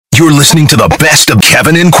You're listening to the best of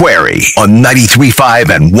Kevin and Query on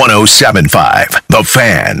 93.5 and 107.5. The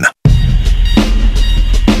Fan.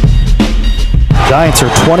 Giants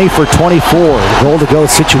are 20 for 24. Goal-to-go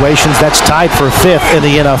situations, that's tied for 5th in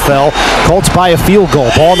the NFL. Colts by a field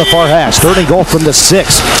goal. Ball in the far hash. 3rd and goal from the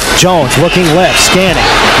 6. Jones looking left, scanning.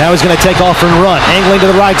 Now he's going to take off and run. Angling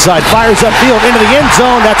to the right side. Fires upfield into the end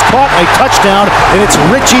zone. That's caught. A touchdown, and it's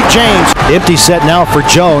Richie James. Empty set now for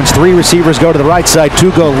Jones. 3 receivers go to the right side.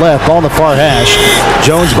 2 go left. Ball in the far hash.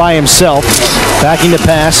 Jones by himself. Backing the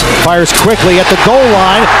pass. Fires quickly at the goal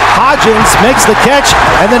line. Hodgins makes the catch,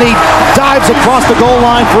 and then he dives across the goal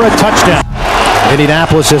line for a touchdown.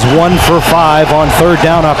 Indianapolis is 1 for 5 on 3rd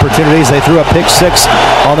down opportunities. They threw a pick 6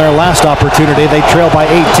 on their last opportunity. They trail by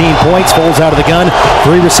 18 points. Foles out of the gun.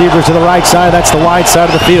 3 receivers to the right side. That's the wide side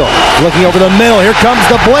of the field. Looking over the middle. Here comes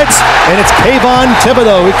the blitz, and it's Kayvon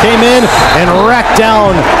Thibodeau who came in and racked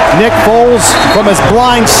down Nick Foles from his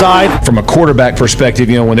blind side. From a quarterback perspective,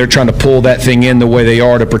 when they're trying to pull that thing in the way they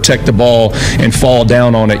are to protect the ball and fall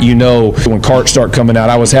down on it, when carts start coming out,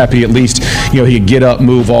 I was happy at least, he could get up,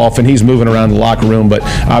 move off, and he's moving around the locker room, but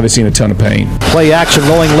obviously in a ton of pain. Play action,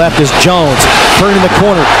 rolling left is Jones. Turning the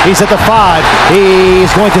corner. He's at the 5. He's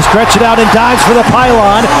going to stretch it out and dives for the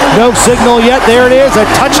pylon. No signal yet. There it is. A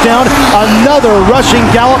touchdown. Another rushing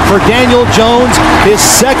gallop for Daniel Jones. His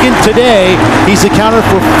 2nd today. He's accounted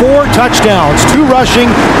for 4 touchdowns. 2 rushing,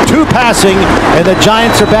 2 passing, and the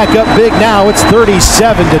Giants are back up big now. It's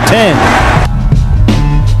 37-10.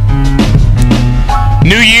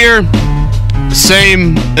 New year,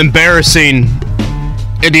 same embarrassing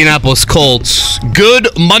Indianapolis Colts. Good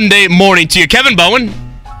Monday morning to you. Kevin Bowen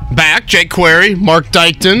back, Jake Query, Mark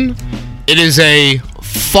Dykton. It is a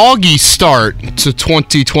foggy start to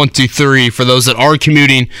 2023 for those that are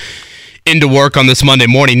commuting into work on this Monday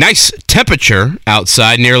morning. Nice temperature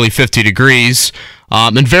outside, nearly 50 degrees,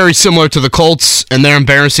 and very similar to the Colts and their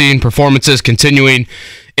embarrassing performances continuing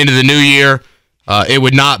into the new year. It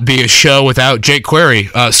would not be a show without Jake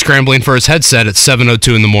Query scrambling for his headset at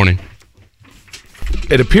 7:02 in the morning.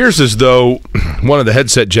 It appears as though one of the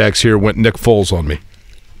headset jacks here went Nick Foles on me.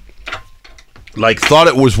 Thought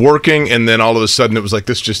it was working, and then all of a sudden it was like,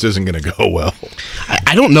 this just isn't going to go well.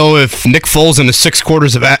 I don't know if Nick Foles in the 6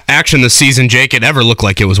 quarters of action this season, Jake, it ever looked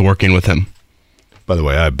like it was working with him. By the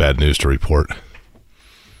way, I have bad news to report.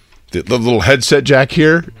 The little headset jack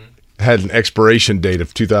here had an expiration date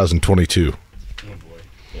of 2022.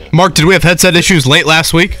 Mark, did we have headset issues late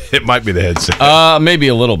last week? It might be the headset. Maybe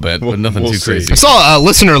a little bit, but nothing too crazy. I saw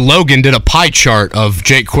listener Logan did a pie chart of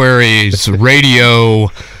Jake Query's radio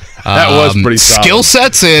that was pretty solid. Skill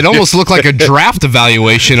sets. It almost looked like a draft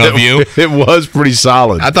evaluation of you. It was pretty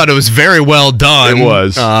solid. I thought it was very well done. It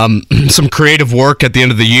was. Some creative work at the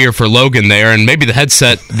end of the year for Logan there, and maybe the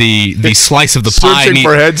headset, the slice of the pie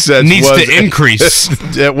for headsets needs to increase.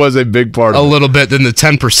 That was a big part of it. A little bit than the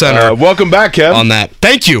 10%. Welcome back, Kev. On that.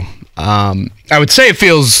 Thank you. I would say it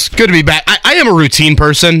feels good to be back. I am a routine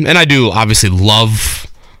person, and I do obviously love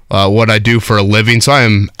what I do for a living, so I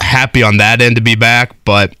am happy on that end to be back,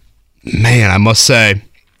 but man, I must say,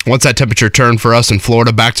 once that temperature turned for us in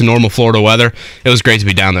Florida back to normal Florida weather, it was great to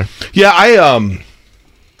be down there. Yeah,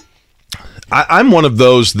 I'm one of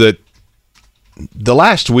those that the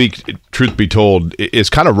last week, truth be told, is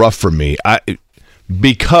kind of rough for me. Last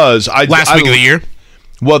week of the year?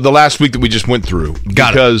 Well, the last week that we just went through.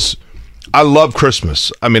 Because I love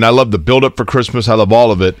Christmas. I mean, I love the build-up for Christmas. I love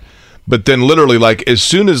all of it. But then literally, as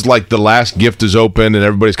soon as, the last gift is open and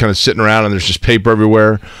everybody's kind of sitting around and there's just paper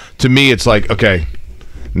everywhere, to me, it's like, okay,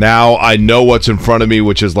 now I know what's in front of me,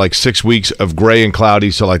 which is 6 weeks of gray and cloudy.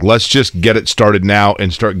 So, let's just get it started now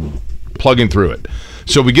and start plugging through it.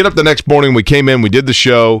 So we get up the next morning, we came in, we did the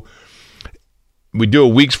show. We do a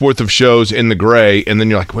week's worth of shows in the gray, and then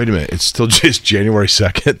you're like, wait a minute, it's still just January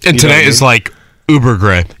 2nd. And today is uber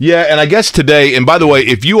gray. Yeah, and I guess today, and by the way,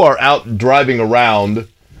 if you are out driving around,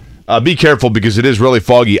 be careful because it is really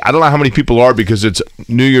foggy. I don't know how many people are because it's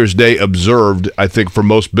New Year's Day observed, I think, for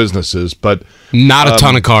most businesses, but not a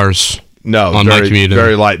ton of cars. No, on my commute.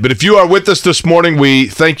 Very light. But if you are with us this morning, we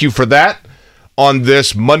thank you for that on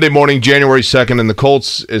this Monday morning, January 2nd, and the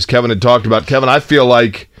Colts, as Kevin had talked about. Kevin, I feel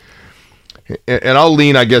like, and I'll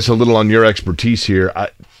lean, I guess, a little on your expertise here.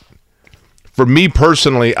 For me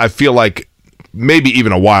personally, I feel like maybe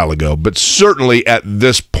even a while ago, but certainly at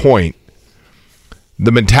this point,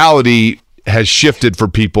 the mentality has shifted for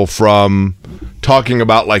people from talking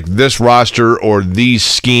about this roster or these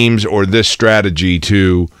schemes or this strategy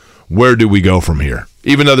to where do we go from here?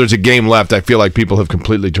 Even though there's a game left, I feel like people have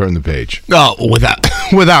completely turned the page. Oh,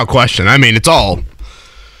 without question. I mean, it's all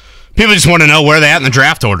people just want to know where they're at in the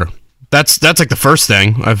draft order. That's like the first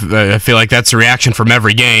thing. I feel like that's the reaction from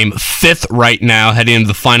every game. 5th right now, heading into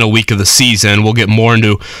the final week of the season. We'll get more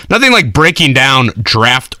into nothing like breaking down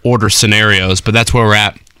draft order scenarios, but that's where we're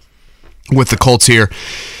at with the Colts here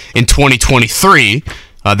in 2023.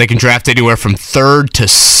 They can draft anywhere from 3rd to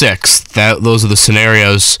 6th. Those are the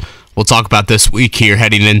scenarios we'll talk about this week here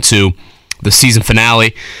heading into the season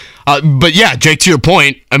finale. But yeah, Jake, to your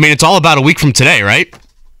point, I mean, it's all about a week from today, right?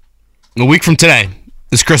 A week from today.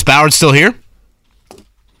 Is Chris Ballard still here?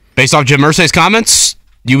 Based off Jim Irsay's comments,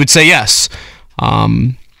 you would say yes.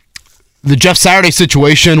 The Jeff Saturday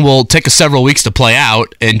situation will take us several weeks to play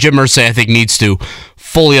out, and Jim Irsay, I think, needs to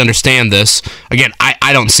fully understand this. Again,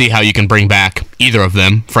 I don't see how you can bring back either of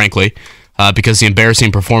them, frankly, because the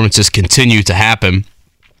embarrassing performances continue to happen.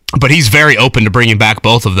 But he's very open to bringing back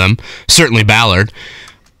both of them, certainly Ballard.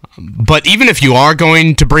 But even if you are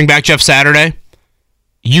going to bring back Jeff Saturday,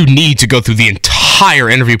 you need to go through the entire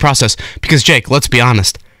interview process because, Jake, let's be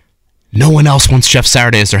honest, no one else wants Jeff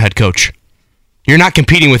Saturday as their head coach. You're not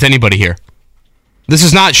competing with anybody here. This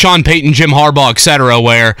is not Sean Payton, Jim Harbaugh, etc.,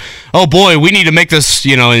 where, oh boy, we need to make this,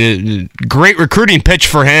 great recruiting pitch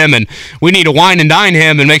for him, and we need to wine and dine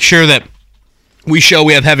him and make sure that we show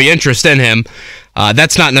we have heavy interest in him.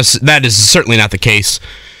 That is certainly not the case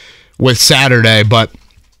with Saturday. But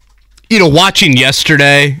watching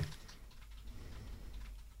yesterday,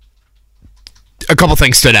 a couple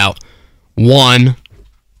things stood out. One,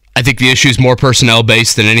 I think the issue is more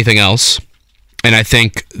personnel-based than anything else. And I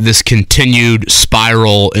think this continued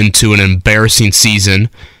spiral into an embarrassing season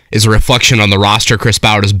is a reflection on the roster Chris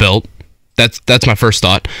Ballard has built. That's my first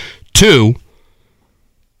thought. 2,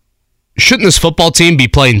 shouldn't this football team be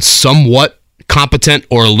playing somewhat competent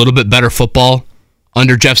or a little bit better football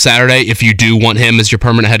under Jeff Saturday if you do want him as your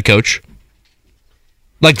permanent head coach?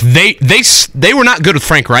 Like, they were not good with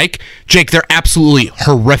Frank Reich. Jake, they're absolutely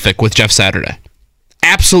horrific with Jeff Saturday.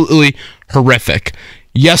 Absolutely horrific.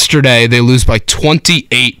 Yesterday, they lose by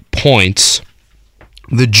 28 points.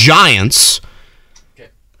 The Giants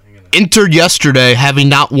entered yesterday having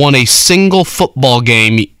not won a single football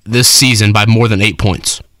game this season by more than 8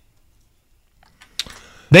 points.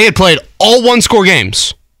 They had played all one-score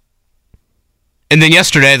games. And then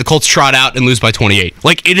yesterday, the Colts trot out and lose by 28.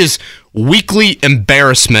 Like, it is weekly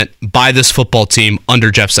embarrassment by this football team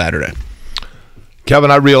under Jeff Saturday.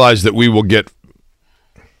 Kevin, I realize that we will get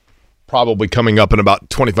probably coming up in about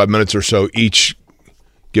 25 minutes or so each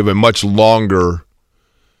give a much longer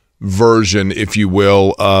version, if you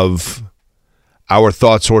will, of our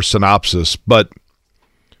thoughts or synopsis. But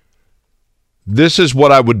this is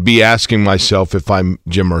what I would be asking myself if I'm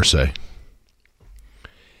Jim Irsay.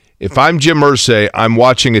 If I'm Jim Irsay, I'm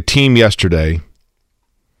watching a team yesterday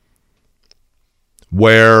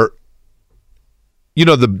where,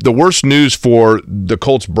 the worst news for the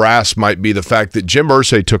Colts brass might be the fact that Jim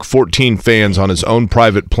Irsay took 14 fans on his own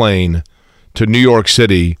private plane to New York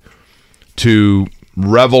City to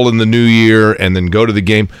revel in the new year and then go to the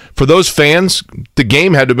game. For those fans, the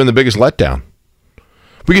game had to have been the biggest letdown.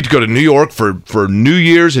 We get to go to New York for New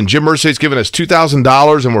Year's, and Jim Irsay's giving us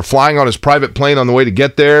 $2,000, and we're flying on his private plane on the way to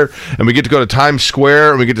get there, and we get to go to Times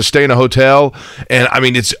Square, and we get to stay in a hotel, and, I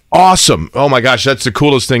mean, it's awesome. Oh, my gosh, that's the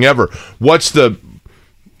coolest thing ever. What's the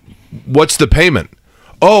payment?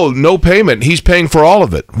 Oh, no payment. He's paying for all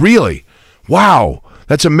of it. Really? Wow.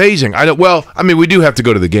 That's amazing. We do have to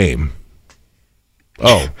go to the game.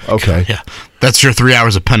 Oh, okay. Yeah, that's your 3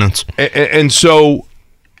 hours of penance. And so,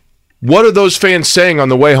 what are those fans saying on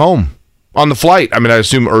the way home, on the flight? I mean, I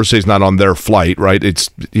assume Irsay's not on their flight, right? It's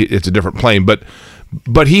a different plane,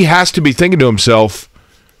 but he has to be thinking to himself,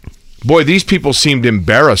 boy, these people seemed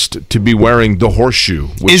embarrassed to be wearing the horseshoe.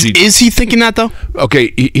 Is he thinking that, though?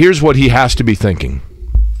 Okay, here's what he has to be thinking.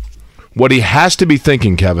 What he has to be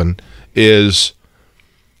thinking, Kevin, is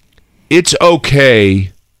it's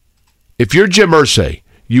okay. If you're Jim Irsay,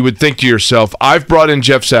 you would think to yourself, I've brought in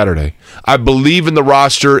Jeff Saturday. I believe in the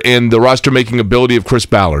roster and the roster-making ability of Chris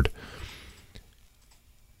Ballard.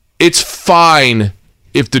 It's fine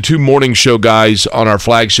if the 2 morning show guys on our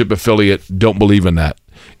flagship affiliate don't believe in that.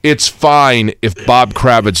 It's fine if Bob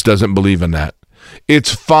Kravitz doesn't believe in that.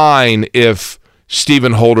 It's fine if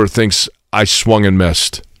Stephen Holder thinks I swung and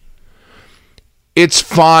missed. It's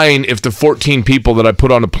fine if the 14 people that I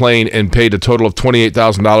put on a plane and paid a total of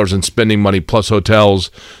 $28,000 in spending money plus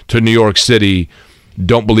hotels to New York City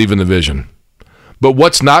don't believe in the vision. But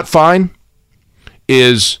what's not fine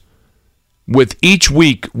is with each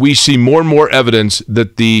week we see more and more evidence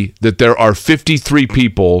that there are 53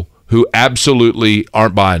 people who absolutely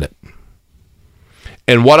aren't buying it.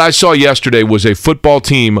 And what I saw yesterday was a football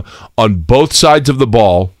team on both sides of the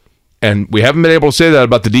ball And we haven't been able to say that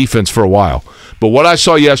about the defense for a while. But what I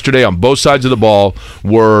saw yesterday on both sides of the ball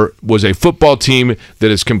was a football team that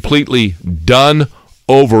is completely done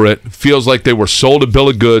over it, feels like they were sold a bill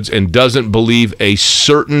of goods, and doesn't believe a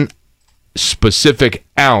certain specific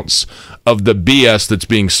ounce of the BS that's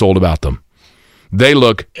being sold about them. They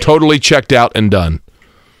look totally checked out and done.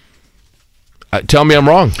 Tell me I'm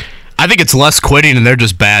wrong. I think it's less quitting and they're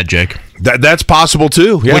just bad, Jake. That's possible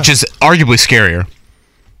too, yeah. Which is arguably scarier.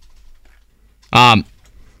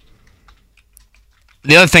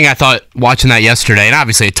 The other thing I thought watching that yesterday, and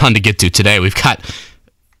obviously a ton to get to today, we've got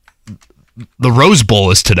the Rose Bowl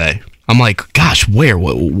is today. I'm like, gosh, where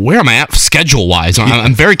am I at schedule-wise?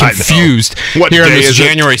 I'm very confused what here on day this is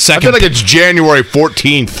January 2nd. I feel like it's January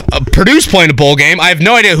 14th. Purdue's playing a bowl game. I have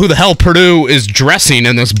no idea who the hell Purdue is dressing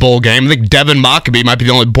in this bowl game. I think Devin Mockabee might be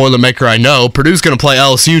the only Boilermaker I know. Purdue's going to play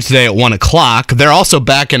LSU today at 1 o'clock. They're also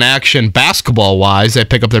back in action basketball-wise. They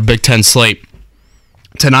pick up their Big Ten slate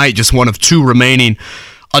tonight, just one of two remaining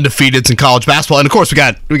undefeateds in college basketball. And, of course, we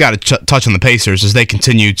got to touch on the Pacers as they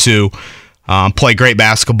continue to play great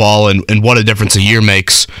basketball, and what a difference a year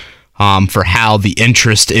makes for how the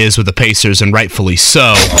interest is with the Pacers, and rightfully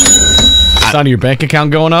so. Sound of your bank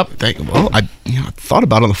account going up? I thought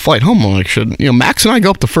about it on the flight home. I'm like, Max and I go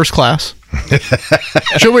up to first class?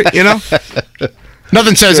 Should we?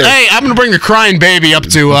 Nothing says, sure. Hey, I'm going to bring the crying baby up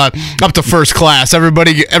to first class.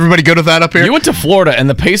 Everybody go to that up here? You went to Florida, and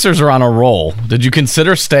the Pacers are on a roll. Did you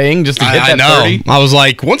consider staying just to hit that 30? I was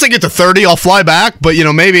like, once I get to 30, I'll fly back. But,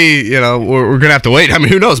 maybe, we're going to have to wait. I mean,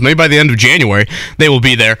 who knows? Maybe by the end of January, they will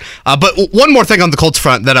be there. But one more thing on the Colts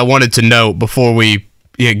front that I wanted to note before we,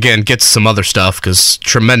 again, get to some other stuff, because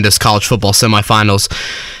tremendous college football semifinals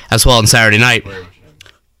as well on Saturday night.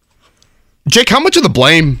 Jake, how much of the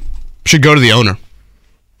blame should go to the owner?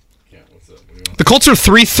 The Colts are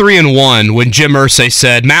 3-3-1 when Jim Irsay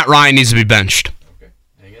said Matt Ryan needs to be benched.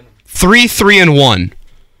 3-3-1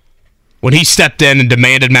 when he stepped in and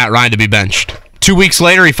demanded Matt Ryan to be benched. 2 weeks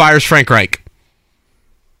later, he fires Frank Reich.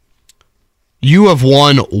 You have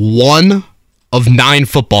won 1 of 9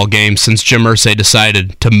 football games since Jim Irsay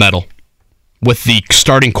decided to meddle with the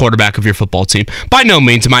starting quarterback of your football team. By no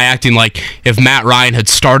means am I acting like if Matt Ryan had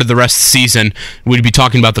started the rest of the season, we'd be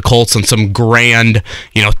talking about the Colts on some grand,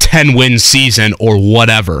 10-win season or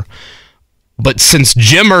whatever. But since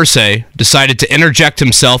Jim Irsay decided to interject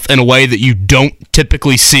himself in a way that you don't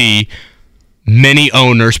typically see many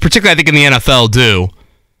owners, particularly I think in the NFL, do,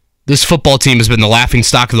 this football team has been the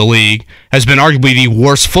laughingstock of the league, has been arguably the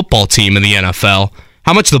worst football team in the NFL.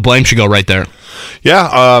 How much of the blame should go right there?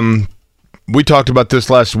 Yeah, we talked about this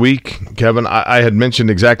last week, Kevin. I had mentioned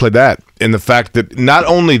exactly that, in the fact that not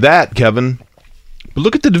only that, Kevin, but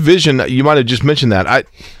look at the division. You might have just mentioned that.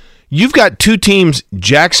 You've got 2 teams,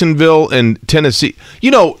 Jacksonville and Tennessee.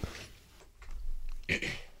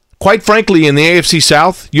 Quite frankly, in the AFC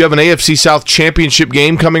South, you have an AFC South championship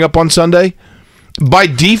game coming up on Sunday. By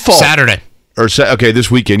default. Saturday. Okay,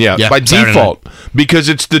 this weekend, yeah. By Saturday default, night. because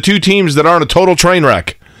it's the 2 teams that aren't a total train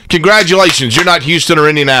wreck. Congratulations, you're not Houston or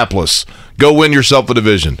Indianapolis. Go win yourself a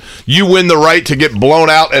division. You win the right to get blown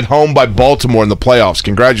out at home by Baltimore in the playoffs.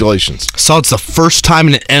 Congratulations. So it's the first time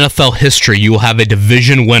in NFL history you will have a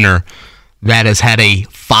division winner that has had a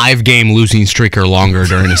 5-game losing streak or longer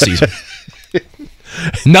during a season.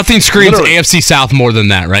 Nothing screams literally AFC South more than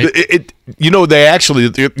that, right? They actually,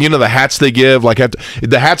 the hats they give,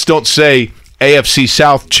 the hats don't say AFC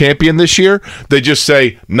South champion this year. They just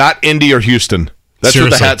say not Indy or Houston. That's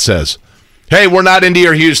Seriously. What the hat says. Hey, we're not Indy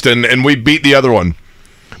or Houston, and we beat the other one.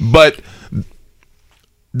 But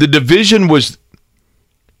the division was...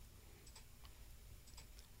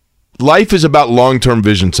 Life is about long-term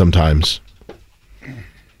vision sometimes.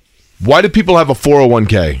 Why do people have a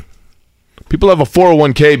 401k? People have a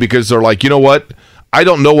 401k because they're like, you know what? I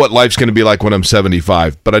don't know what life's going to be like when I'm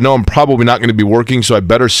 75, but I know I'm probably not going to be working, so I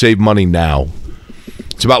better save money now.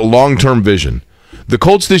 It's about long-term vision. The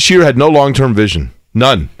Colts this year had no long-term vision.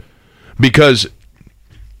 None. Because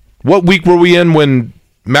what week were we in when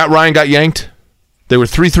Matt Ryan got yanked? They were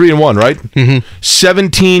 3-3-1, right? Mm-hmm.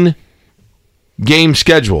 17-game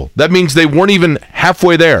schedule. That means they weren't even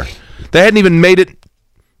halfway there. They hadn't even made it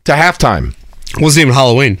to halftime. It wasn't even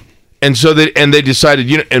Halloween. And so they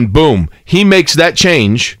decided, and boom, he makes that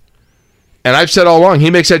change. And I've said all along, he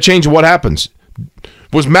makes that change, and what happens?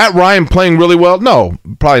 Was Matt Ryan playing really well? No,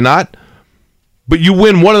 probably not. But you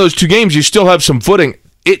win one of those 2 games, you still have some footing.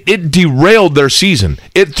 It derailed their season.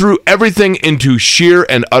 It threw everything into sheer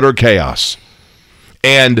and utter chaos.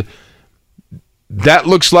 And that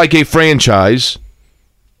looks like a franchise.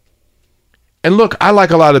 And look, I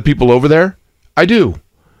like a lot of people over there. I do.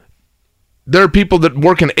 there are people that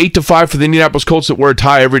work an 8 to 5 for the Indianapolis Colts that wear a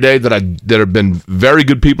tie every day that have been very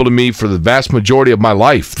good people to me for the vast majority of my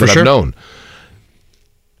life that I've known.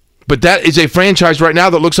 But that is a franchise right now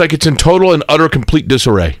that looks like it's in total and utter complete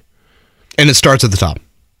disarray. And it starts at the top.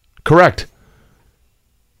 Correct.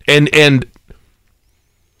 And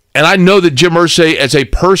I know that Jim Irsay as a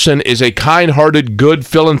person is a kind-hearted, good,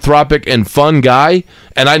 philanthropic, and fun guy.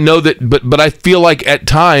 And I know that, but I feel like at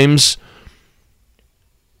times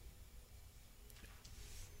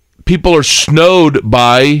people are snowed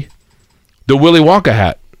by the Willy Wonka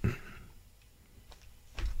hat.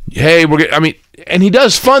 Hey, and he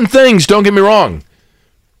does fun things, don't get me wrong.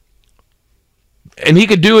 And he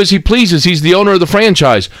could do as he pleases. He's the owner of the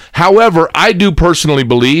franchise. However, I do personally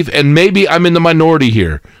believe, and maybe I'm in the minority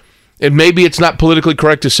here, and maybe it's not politically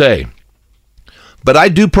correct to say, but I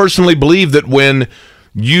do personally believe that when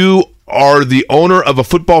you are the owner of a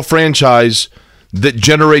football franchise that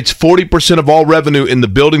generates 40% of all revenue in the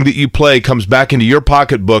building that you play comes back into your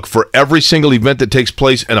pocketbook for every single event that takes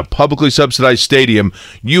place in a publicly subsidized stadium,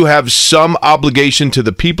 you have some obligation to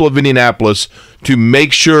the people of Indianapolis to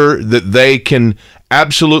make sure that they can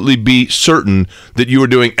absolutely be certain that you are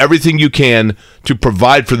doing everything you can to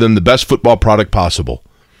provide for them the best football product possible.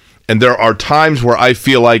 And there are times where I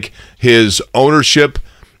feel like his ownership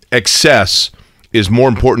excess is more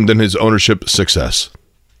important than his ownership success.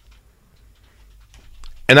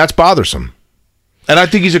 And that's bothersome. And I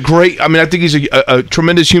think he's I think he's a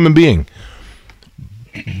tremendous human being.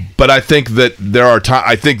 But I think that there are times,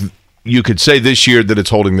 I think you could say this year that it's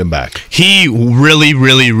holding them back. He really,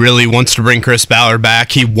 really, really wants to bring Chris Ballard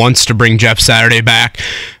back. He wants to bring Jeff Saturday back.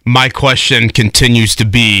 My question continues to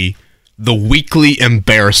be the weekly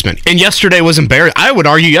embarrassment. And yesterday was embarrassing. I would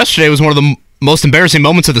argue yesterday was one of the most embarrassing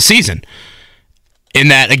moments of the season. In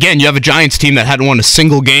that, again, you have a Giants team that hadn't won a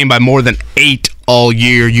single game by more than 8 all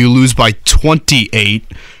year. You lose by 28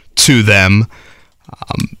 to them.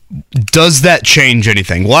 Does that change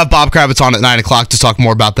anything? We'll have Bob Kravitz on at 9 o'clock to talk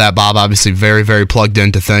more about that. Bob, obviously very, very plugged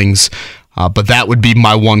into things. But that would be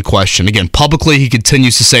my one question. Again, publicly, he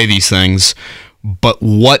continues to say these things. But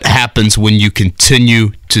what happens when you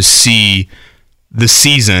continue to see the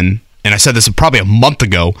season, and I said this probably a month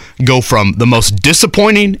ago, go from the most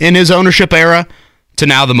disappointing in his ownership era to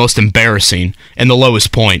now the most embarrassing and the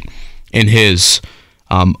lowest point in his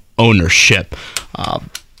ownership. I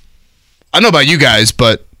don't know about you guys,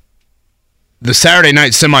 but the Saturday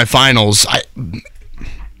night semifinals,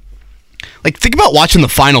 think about watching the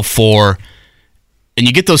Final Four, and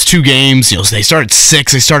you get those two games. They start at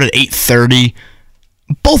 6, they start at 8:30.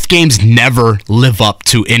 Both games never live up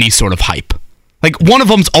to any sort of hype. One of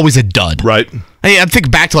them's always a dud. Right. I think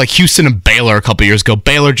back to Houston and Baylor a couple years ago.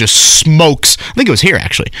 Baylor just smokes. I think it was here,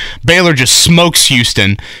 actually. Baylor just smokes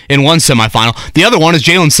Houston in one semifinal. The other one is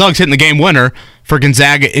Jalen Suggs hitting the game winner for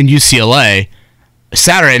Gonzaga and UCLA.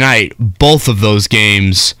 Saturday night, both of those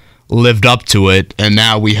games lived up to it, and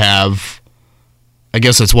now we have, I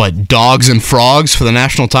guess that's Dogs and Frogs for the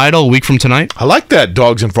national title a week from tonight? I like that,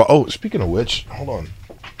 Dogs and Frogs. Oh, speaking of which, hold on.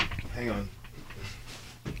 Hang on.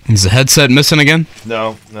 Is the headset missing again?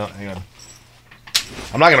 No, hang on.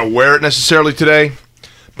 I'm not going to wear it necessarily today,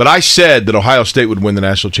 but I said that Ohio State would win the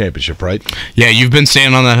national championship, right? Yeah, you've been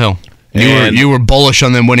standing on that hill. You were bullish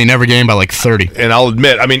on them winning every game by 30. And I'll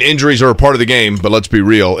admit, injuries are a part of the game, but let's be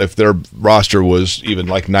real. If their roster was even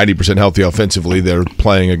 90% healthy offensively, they're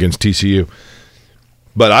playing against TCU.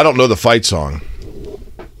 But I don't know the fight song.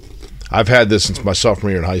 I've had this since my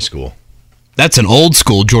sophomore year in high school. That's an old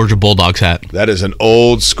school Georgia Bulldogs hat. That is an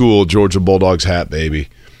old school Georgia Bulldogs hat, baby.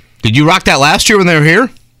 Did you rock that last year when they were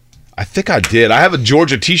here? I think I did. I have a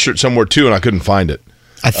Georgia t-shirt somewhere too, and I couldn't find it.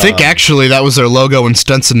 I think actually that was their logo when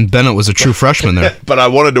Stetson Bennett was a true freshman there. But I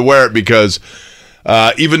wanted to wear it because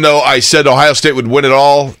even though I said Ohio State would win it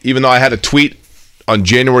all, even though I had a tweet on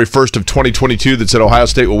January 1st of 2022 that said Ohio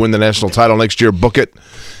State will win the national title next year, book it,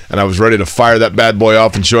 and I was ready to fire that bad boy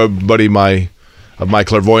off and show everybody my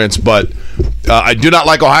clairvoyance. But I do not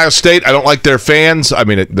like Ohio State. I don't like their fans.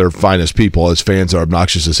 They're fine as people. As fans are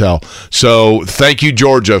obnoxious as hell. So thank you,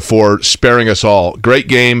 Georgia, for sparing us all. Great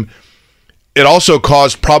game. It also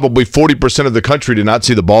caused probably 40% of the country to not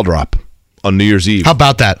see the ball drop on New Year's Eve. How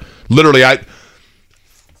about that? Literally,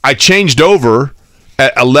 I changed over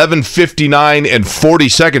at 11:59 and 40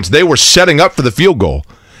 seconds. They were setting up for the field goal.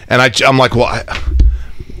 And I'm like,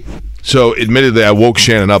 so admittedly, I woke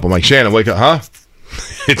Shannon up. I'm like, Shannon, wake up, huh?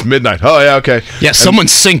 It's midnight. Oh, yeah, okay. Yeah, someone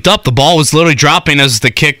synced up. The ball was literally dropping as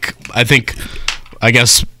the kick, I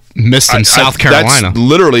guess, missed in South Carolina. That's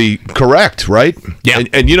literally correct, right? Yeah.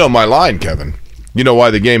 And you know my line, Kevin. You know why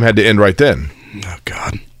the game had to end right then. Oh,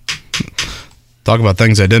 God. Talk about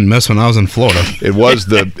things I didn't miss when I was in Florida. It was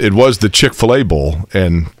the Chick-fil-A Bowl,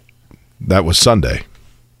 and that was Sunday.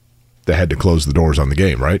 They had to close the doors on the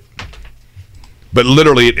game, right? But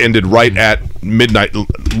literally, it ended right at midnight.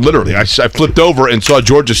 Literally, I flipped over and saw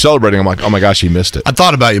Georgia celebrating. I'm like, oh my gosh, he missed it. I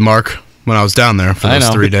thought about you, Mark, when I was down there for those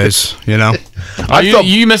 3 days. You know,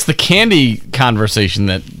 you missed the candy conversation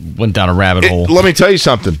that went down a rabbit hole. Let me tell you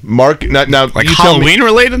something, Mark. Now like you Halloween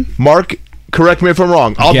related. Mark, correct me if I'm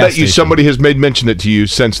wrong. I'll bet you station. somebody has mentioned it to you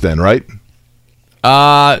since then, right?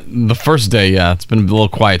 The first day, yeah. It's been a little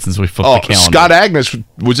quiet since we flipped the calendar. Scott Agnes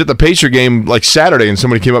was at the Pacer game like Saturday, and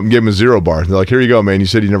somebody came up and gave him a 0 bar. They're like, here you go, man. You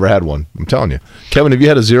said you never had one. I'm telling you. Kevin, have you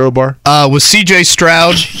had a 0 bar? Was C.J.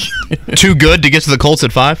 Stroud too good to get to the Colts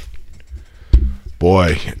at 5?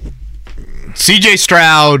 Boy. C.J.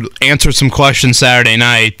 Stroud answered some questions Saturday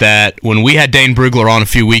night that when we had Dane Brugler on a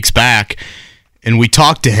few weeks back, and we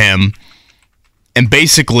talked to him, and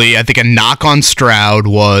basically, I think a knock on Stroud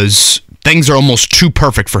was things are almost too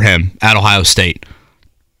perfect for him at Ohio State.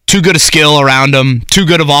 Too good a skill around him, too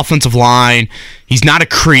good of offensive line. He's not a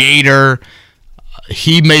creator.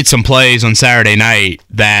 He made some plays on Saturday night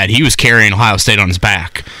that he was carrying Ohio State on his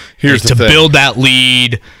back. Here's the to thing. Build that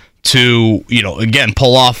lead, to, again,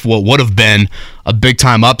 pull off what would have been a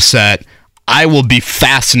big-time upset. I will be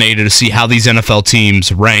fascinated to see how these NFL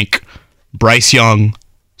teams rank Bryce Young,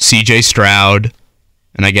 C.J. Stroud,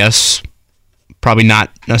 and I guess probably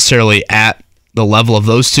not necessarily at the level of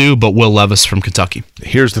those two, but Will Levis from Kentucky.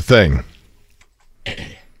 Here's the thing.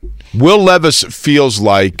 Will Levis feels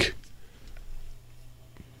like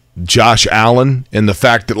Josh Allen in the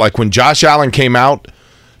fact that, like, when Josh Allen came out,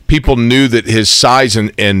 people knew that his size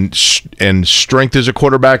and strength as a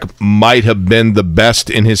quarterback might have been the best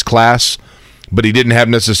in his class, but he didn't have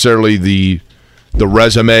necessarily the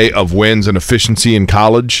resume of wins and efficiency in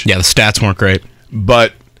college. Yeah, the stats weren't great.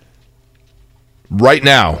 But right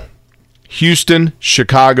now, Houston,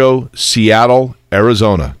 Chicago, Seattle,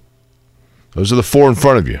 Arizona. Those are the 4 in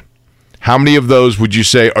front of you. How many of those would you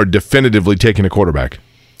say are definitively taking a quarterback?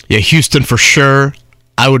 Yeah, Houston for sure.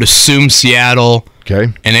 I would assume Seattle.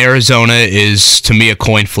 Okay. And Arizona is, to me, a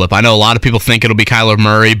coin flip. I know a lot of people think it'll be Kyler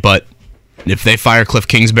Murray, but if they fire Cliff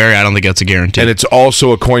Kingsbury, I don't think that's a guarantee. And it's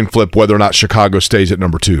also a coin flip whether or not Chicago stays at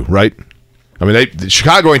number 2, right? I mean,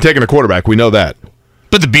 Chicago ain't taking a quarterback. We know that.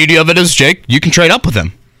 But the beauty of it is, Jake, you can trade up with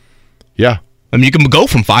him. Yeah. I mean, you can go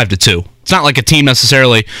from 5 to 2. It's not like a team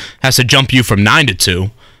necessarily has to jump you from 9 to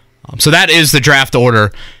 2. So that is the draft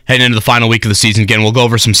order heading into the final week of the season. Again, we'll go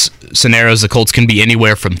over some scenarios. The Colts can be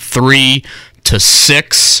anywhere from 3 to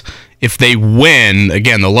 6. If they win,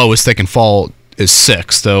 again, the lowest they can fall is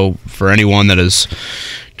 6. Though for anyone that is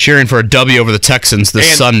cheering for a W over the Texans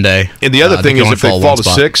this Sunday. And the other thing is, if they fall to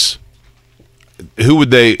 6, who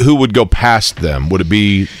would go past them? Would it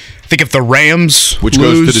be? I think if the Rams which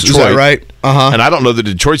lose, goes to Detroit, is that right? And I don't know that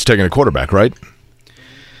Detroit's taking a quarterback, right?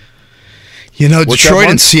 Detroit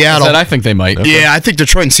and Seattle. I think they might. Okay. Yeah, I think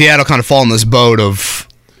Detroit and Seattle kind of fall in this boat of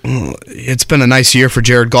it's been a nice year for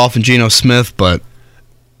Jared Goff and Geno Smith, but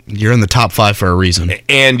you're in the top 5 for a reason.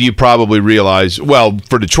 And you probably realize, well,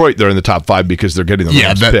 for Detroit, they're in the top 5 because they're getting the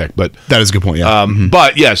Rams pick. But that is a good point. Yeah.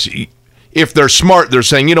 But yes, if they're smart, they're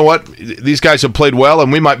saying, you know what, these guys have played well,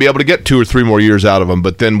 and we might be able to get 2 or 3 more years out of them.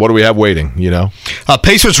 But then, what do we have waiting?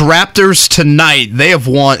 Pacers Raptors tonight. They have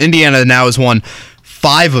won. Indiana now has won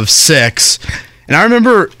 5 of 6. And I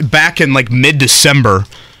remember back in like mid-December,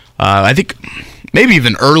 I think maybe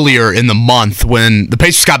even earlier in the month, when the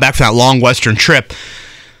Pacers got back from that long Western trip,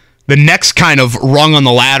 the next kind of rung on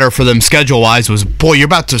the ladder for them schedule-wise was, boy, you're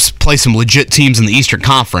about to play some legit teams in the Eastern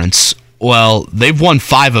Conference. Well, they've won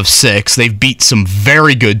 5 of 6. They've beat some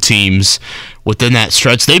very good teams within that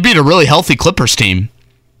stretch. They beat a really healthy Clippers team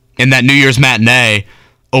in that New Year's matinee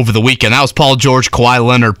over the weekend. That was Paul George, Kawhi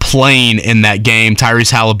Leonard playing in that game.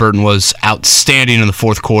 Tyrese Halliburton was outstanding in the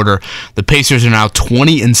fourth quarter. The Pacers are now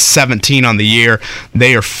 20-17 on the year.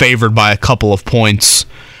 They are favored by a couple of points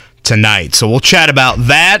tonight. So we'll chat about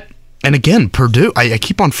that. And again, Purdue, I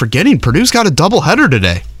keep on forgetting, Purdue's got a doubleheader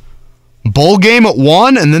today. Bowl game at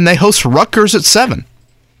 1, and then they host Rutgers at 7.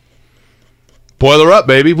 Boiler up,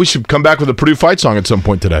 baby. We should come back with a Purdue fight song at some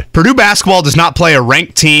point today. Purdue basketball does not play a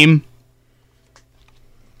ranked team.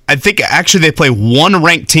 I think actually they play one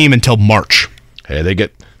ranked team until March. Hey, they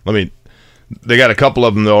got a couple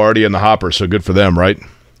of them already already in the hopper, so good for them, right?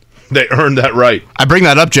 They earned that right. I bring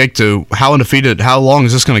that up, Jake, to how long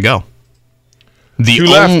is this going to go?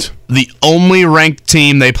 The only ranked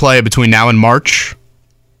team they play between now and March,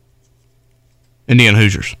 Indiana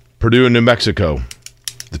Hoosiers. Purdue and New Mexico,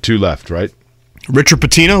 the 2 left, right? Richard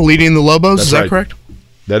Pitino leading the Lobos, is that correct?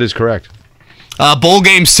 That is correct. Bowl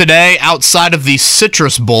games today outside of the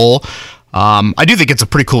Citrus Bowl. I do think it's a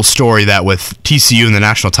pretty cool story that with TCU in the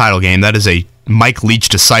national title game, that is a Mike Leach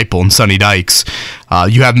disciple in Sonny Dykes.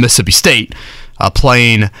 You have Mississippi State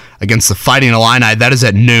playing against the Fighting Illini. That is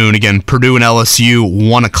at noon. Again, Purdue and LSU,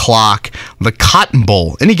 1 o'clock. The Cotton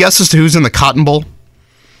Bowl. Any guesses to who's in the Cotton Bowl?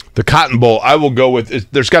 The Cotton Bowl, I will go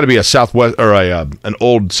with. There's got to be a Southwest or an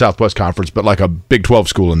old Southwest Conference, but like a Big 12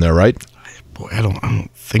 school in there, right? Boy, I don't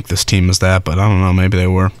think this team is that, but I don't know. Maybe they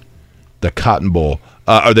were. The Cotton Bowl.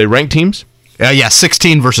 Are they ranked teams? Yeah,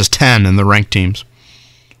 16 versus 10 in the ranked teams.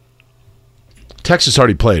 Texas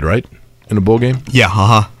already played, right, in a bowl game?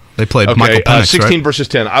 Yeah, They played Michael Penix, 16 right? versus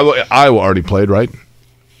 10. Iowa already played, right?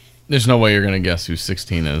 There's no way you're going to guess who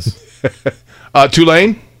 16 is.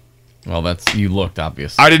 Tulane? Well, you looked,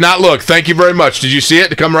 obviously. I did not look. Thank you very much. Did you see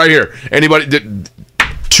it? Come right here. Anybody?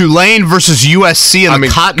 Tulane versus USC in the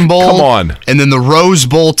Cotton Bowl. Come on. And then the Rose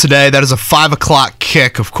Bowl today. That is a 5 o'clock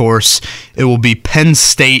kick, of course. It will be Penn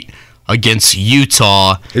State against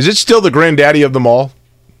Utah. Is it still the granddaddy of them all?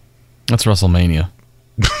 That's WrestleMania.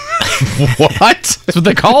 What? That's what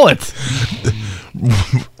they call it.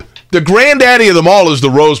 The granddaddy of them all is the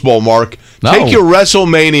Rose Bowl, Mark. No. Take your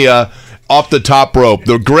WrestleMania off the top rope.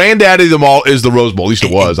 The granddaddy of them all is the Rose Bowl. At least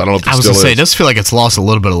it was. I don't know if it still is. I was going to say, it does feel like it's lost a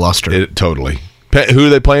little bit of luster. Totally. Who are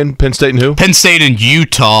they playing? Penn State and who? Penn State and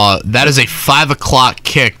Utah. That is a 5 o'clock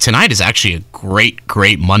kick. Tonight is actually a great,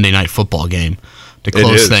 great Monday Night Football game to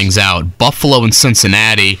close things out. Buffalo and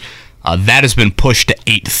Cincinnati. That has been pushed to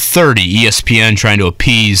 8:30. ESPN trying to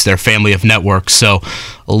appease their family of networks. So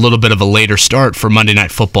a little bit of a later start for Monday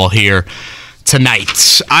Night Football here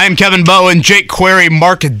tonight. I am Kevin Bowen, Jake Query,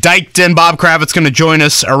 Mark Dykton. Bob Kravitz going to join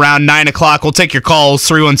us around 9 o'clock. We'll take your calls,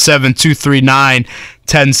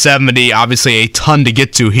 317-239-1070. Obviously a ton to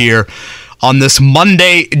get to here on this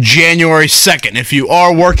Monday, January 2nd. If you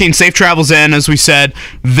are working, safe travels in, as we said.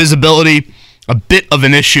 Visibility, a bit of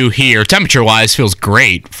an issue here. Temperature-wise, feels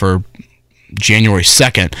great for January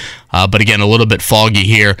 2nd. But again, a little bit foggy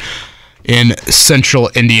here in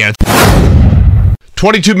central Indiana.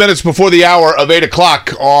 22 minutes before the hour of 8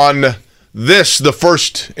 o'clock on this, the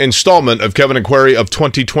first installment of Kevin and Query of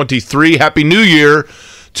 2023. Happy New Year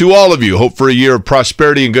to all of you. Hope for a year of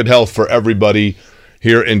prosperity and good health for everybody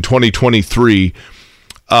here in 2023.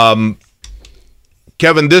 Kevin,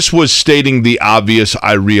 this was stating the obvious,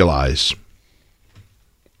 I realize.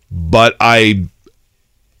 But I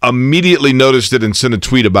immediately noticed it and sent a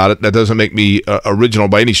tweet about it. That doesn't make me original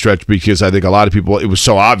by any stretch, because I think a lot of people, it was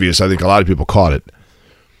so obvious, I think a lot of people caught it.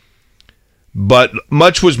 But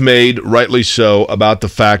much was made, rightly so, about the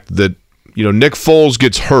fact that, Nick Foles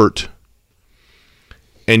gets hurt,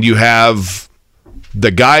 and you have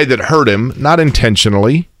the guy that hurt him, not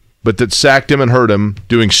intentionally, but that sacked him and hurt him,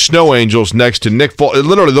 doing snow angels next to Nick Foles. It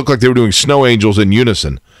literally looked like they were doing snow angels in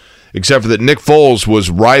unison, except for that Nick Foles was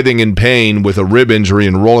writhing in pain with a rib injury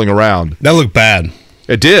and rolling around. That looked bad.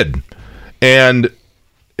 It did. And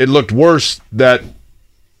it looked worse that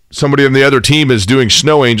somebody on the other team is doing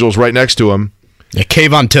snow angels right next to him. Yeah,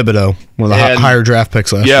 Kayvon Thibodeau, one of the higher draft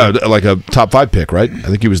picks last year. Yeah, like a top 5 pick, right? I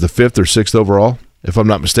think he was the 5th or 6th overall, if I'm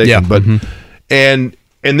not mistaken. Yeah. But and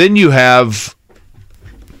then you have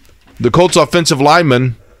the Colts offensive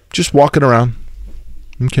lineman just walking around.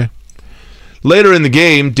 Okay. Later in the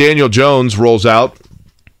game, Daniel Jones rolls out.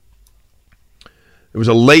 It was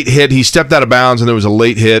a late hit. He stepped out of bounds, and there was a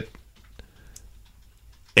late hit.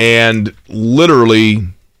 And literally,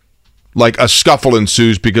 like a scuffle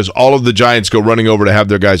ensues because all of the Giants go running over to have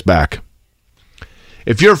their guys back.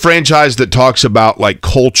 If you're a franchise that talks about like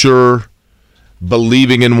culture,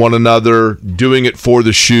 believing in one another, doing it for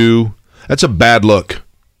the shoe, that's a bad look.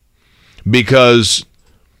 Because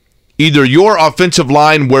either your offensive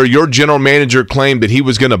line, where your general manager claimed that he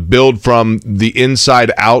was going to build from the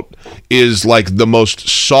inside out, is like the most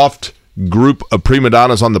soft group of prima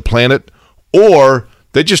donnas on the planet, or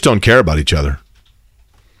they just don't care about each other.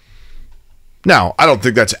 Now, I don't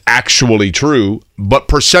think that's actually true, but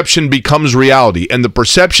perception becomes reality. And the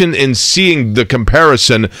perception in seeing the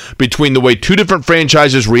comparison between the way two different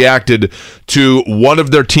franchises reacted to one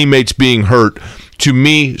of their teammates being hurt, to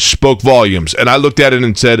me, spoke volumes. And I looked at it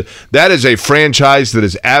and said, that is a franchise that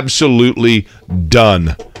is absolutely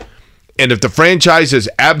done. And if the franchise is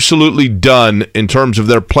absolutely done in terms of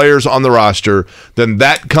their players on the roster, then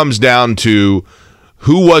that comes down to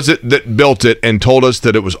who was it that built it and told us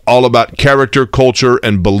that it was all about character, culture,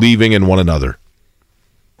 and believing in one another.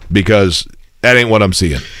 Because that ain't what I'm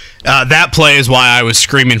seeing. That play is why I was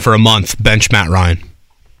screaming for a month, bench Matt Ryan.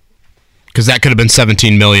 Because that could have been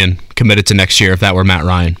 $17 million committed to next year if that were Matt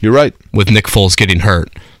Ryan. You're right. With Nick Foles getting hurt.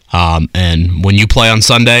 And when you play on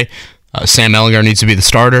Sunday, Sam Ehlinger needs to be the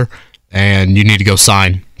starter, and you need to go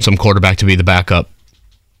sign some quarterback to be the backup.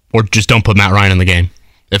 Or just don't put Matt Ryan in the game,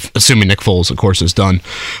 assuming Nick Foles, of course, is done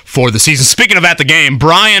for the season. Speaking of at the game,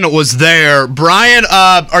 Brian was there. Brian,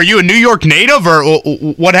 are you a New York native, or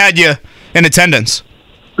what had you in attendance?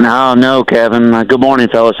 No, Kevin. Good morning,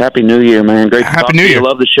 fellas. Happy New Year, man. Great to Happy New Year.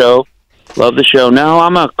 Love the show. No,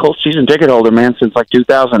 I'm a Colts season ticket holder, man, since like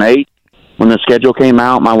 2008 when the schedule came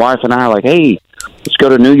out. My wife and I are like, hey, let's go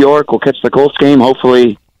to New York. We'll catch the Colts game.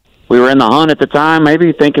 Hopefully, we were in the hunt at the time,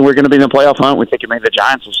 maybe thinking we're going to be in the playoff hunt. We think maybe the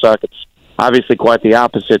Giants will suck. It's obviously quite the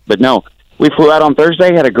opposite. But no, we flew out on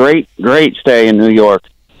Thursday, had a great stay in New York.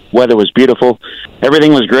 Weather was beautiful.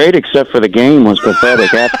 Everything was great except for the game was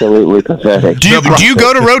pathetic, absolutely pathetic. Do you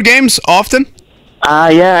go to road games often?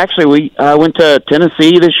 Yeah, actually, we went to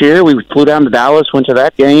Tennessee this year. We flew down to Dallas, went to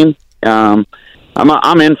that game. I'm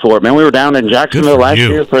in for it, man. We were down in Jacksonville last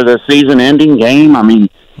year for the season-ending game. I mean,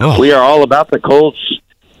 we are all about the Colts.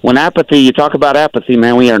 When you talk about apathy,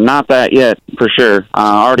 man, we are not that yet, for sure.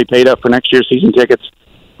 Already paid up for next year's season tickets.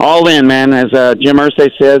 All in, man. As Jim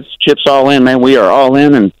Irsay says, chips all in, man. We are all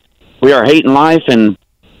in, and we are hating life, and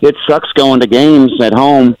it sucks going to games at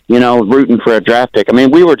home, rooting for a draft pick. I mean,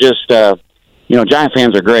 we were just, Giant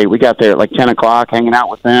fans are great. We got there at like 10 o'clock, hanging out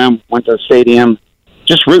with them, went to the stadium,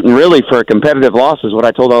 just rooting really for a competitive loss is what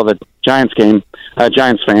I told all the Giants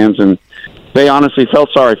fans, and they honestly felt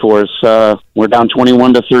sorry for us. We're down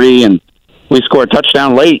 21-3, and we score a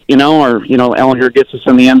touchdown late, Ehlinger gets us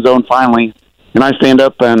in the end zone finally, and I stand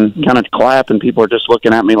up and kind of clap, and people are just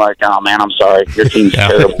looking at me like, "Oh man, I'm sorry, your team's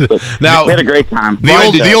terrible." But now, we had a great time.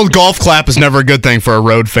 The old golf clap is never a good thing for a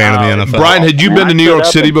road fan of the NFL. Brian, had you been to New York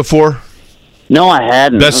City before? No, I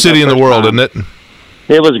hadn't. Best city in the world, isn't it?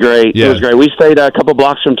 It was great. Yeah. It was great. We stayed a couple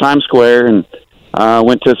blocks from Times Square and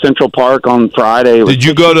went to Central Park on Friday. Did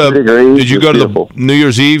you go to the New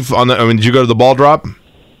Year's Eve did you go to the ball drop?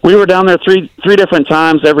 We were down there three different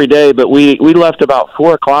times every day, but we left about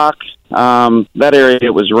 4 o'clock. That area,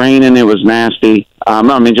 it was raining. It was nasty.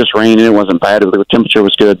 Just raining. It wasn't bad. The temperature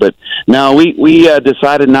was good, but no, we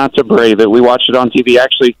decided not to brave it. We watched it on TV.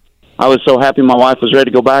 Actually, I was so happy my wife was ready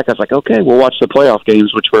to go back. I was like, okay, we'll watch the playoff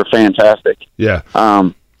games, which were fantastic. Yeah.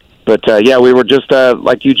 We were just,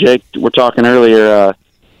 like you, Jake, were talking earlier,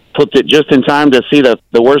 flipped it just in time to see the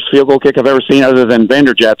worst field goal kick I've ever seen other than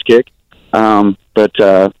Vanderjagt's kick.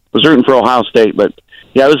 Was rooting for Ohio State. But,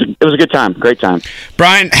 yeah, it was a good time, great time.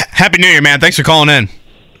 Brian, Happy New Year, man. Thanks for calling in.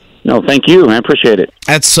 No, thank you. I appreciate it.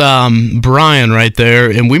 That's Brian right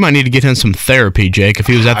there, and we might need to get him some therapy, Jake, if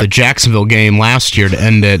he was at the Jacksonville game last year to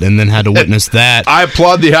end it and then had to witness that. I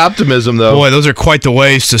applaud the optimism, though. Boy, those are quite the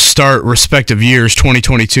ways to start respective years,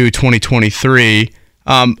 2022, 2023.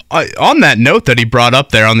 On that note that he brought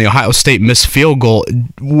up there on the Ohio State missed field goal,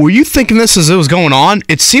 were you thinking this as it was going on?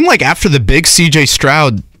 It seemed like after the big C.J.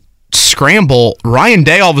 Stroud scramble, Ryan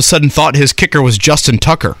Day all of a sudden thought his kicker was Justin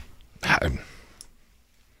Tucker.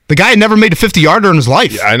 The guy had never made a 50-yarder in his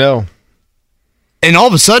life. Yeah, I know. And all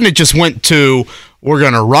of a sudden, it just went to, we're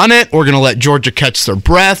going to run it, we're going to let Georgia catch their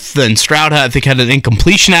breath. Then Stroud, I think, had an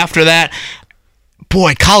incompletion after that.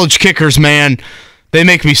 Boy, college kickers, man, they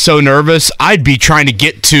make me so nervous. I'd be trying to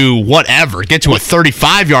get to a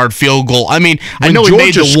 35-yard field gool. I mean, I know he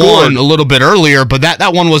made the one a little bit earlier, but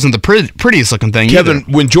that one wasn't the prettiest looking thing Kevin,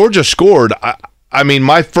 either. when Georgia scored,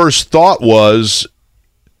 my first thought was,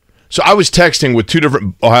 so I was texting with 2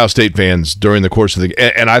 different Ohio State fans during the course of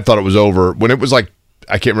and I thought it was over. When it was like,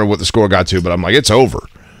 I can't remember what the score got to, but I'm like, it's over.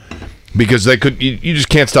 Because you just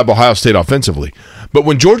can't stop Ohio State offensively. But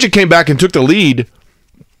when Georgia came back and took the lead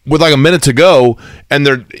with like a minute to go, and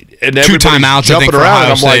 2 timeouts jumping around,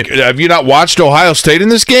 and I'm like, have you not watched Ohio State in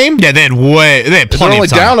this game? Yeah, they had plenty of time. They're only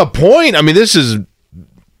down a point. I mean, this is,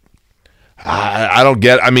 I don't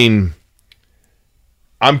get,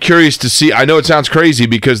 I'm curious to see. I know it sounds crazy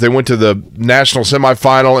because they went to the national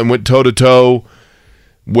semifinal and went toe-to-toe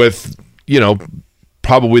with,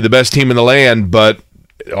 probably the best team in the land. But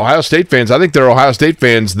Ohio State fans, I think there are Ohio State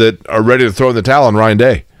fans that are ready to throw in the towel on Ryan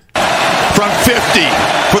Day. From 50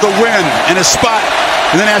 for the win and a spot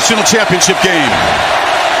in the national championship game.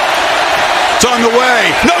 It's on the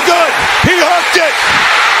way. No good. He hooked it.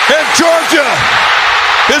 And Georgia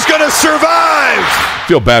is going to survive.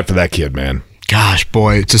 Feel bad for that kid, man. Gosh,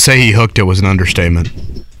 boy, to say he hooked it was an understatement.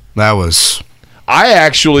 That was...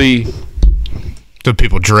 The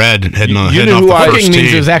people dread hitting off the first tee.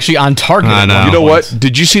 Means it was actually on target. I know. You know what?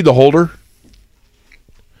 Did you see the holder?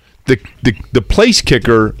 The place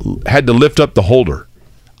kicker had to lift up the holder.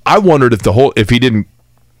 I wondered if he didn't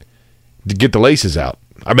get the laces out.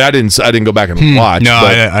 I mean, I didn't go back and watch. No,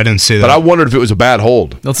 I didn't see that. But I wondered if it was a bad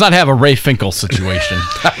hold. Let's not have a Ray Finkel situation.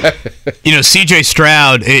 C.J.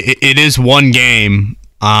 Stroud, it is one game.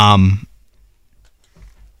 And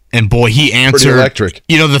boy, he answered. Pretty electric.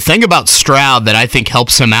 The thing about Stroud that I think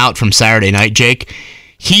helps him out from Saturday night, Jake,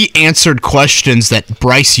 he answered questions that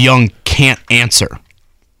Bryce Young can't answer.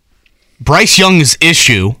 Bryce Young's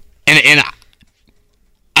issue, and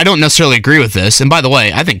I don't necessarily agree with this. And by the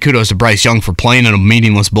way, I think kudos to Bryce Young for playing in a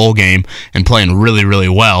meaningless bowl game and playing really, really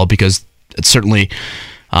well, because it certainly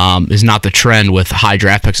is not the trend with high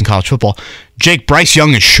draft picks in college football. Jake, Bryce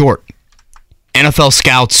Young is short. NFL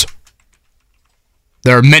scouts,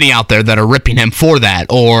 there are many out there that are ripping him for that,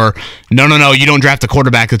 or no, you don't draft a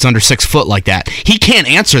quarterback that's under 6 foot like that. He can't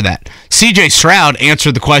answer that. C.J. Stroud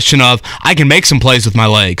answered the question of, I can make some plays with my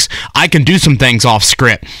legs. I can do some things off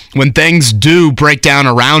script. When things do break down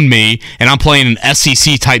around me and I'm playing an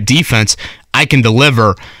SEC-type defense, I can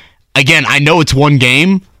deliver. Again, I know it's one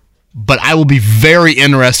game, but I will be very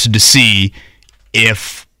interested to see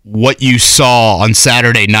if what you saw on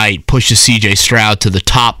Saturday night pushes C.J. Stroud to the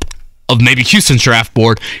top of maybe Houston's draft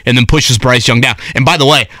board and then pushes Bryce Young down. And by the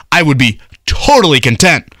way, I would be totally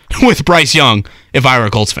content with Bryce Young if I were a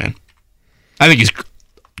Colts fan. I think he's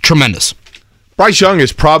tremendous. Bryce Young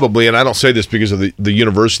is probably, and I don't say this because of the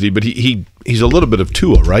university, but he's a little bit of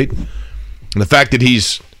Tua, right? And the fact that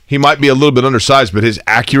he might be a little bit undersized, but his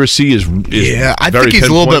accuracy is yeah, I very think he's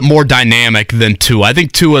pinpoint. a little bit more dynamic than Tua. I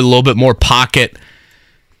think Tua a little bit more pocket,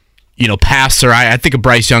 passer. I think of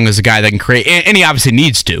Bryce Young as a guy that can create, and he obviously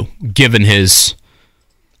needs to, given his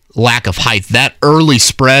lack of height. That early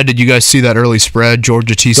spread, did you guys see that early spread,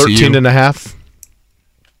 Georgia TCU? 13.5.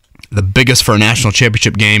 The biggest for a national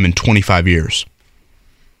championship game in 25 years.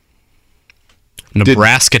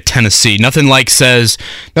 Nebraska, Tennessee. Nothing says,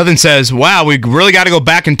 wow, we really got to go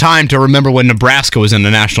back in time to remember when Nebraska was in the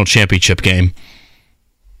national championship game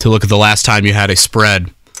to look at the last time you had a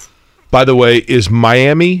spread. By the way, is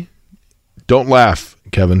Miami... Don't laugh,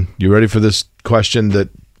 Kevin. You ready for this question that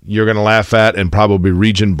you're going to laugh at, and probably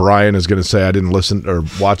Regent Brian is going to say I didn't listen or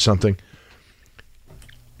watch something?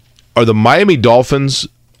 Are the Miami Dolphins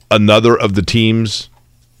another of the teams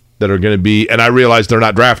that are going to be, and I realize they're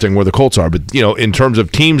not drafting where the Colts are, but in terms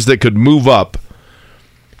of teams that could move up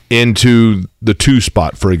into the 2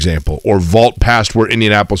 spot, for example, or vault past where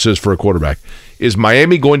Indianapolis is for a quarterback, is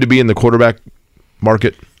Miami going to be in the quarterback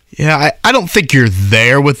market? Yeah, I don't think you're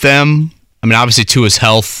there with them. I mean, obviously, Tua's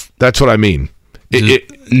health. That's what I mean.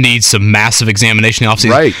 It needs some massive examination in the offseason.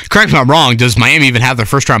 Right. Correct me if I'm wrong. Does Miami even have their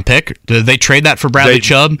first-round pick? Did they trade that for Bradley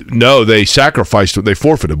Chubb? No, they sacrificed it. They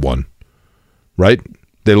forfeited one, right?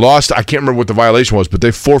 They lost. I can't remember what the violation was, but they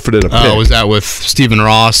forfeited a pick. Oh, was that with Stephen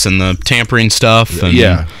Ross and the tampering stuff? And,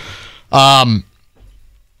 yeah.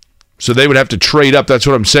 So they would have to trade up. That's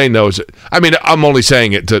what I'm saying, though. I'm only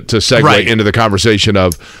saying it to segue into the conversation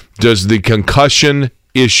of, does the concussion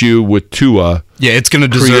issue with Tua it's going to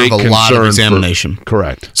deserve a lot of examination.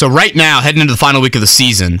 Correct. So right now, heading into the final week of the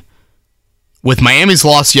season, with Miami's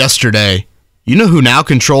loss yesterday, you know who now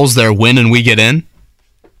controls their win and we get in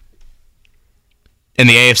the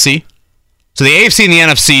AFC? So the AFC and the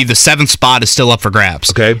NFC, the 7th spot is still up for grabs.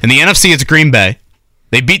 Okay. In the NFC, it's Green Bay.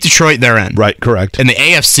 They beat Detroit, they're in. Right, correct. In the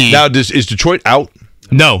AFC... Now, is Detroit out?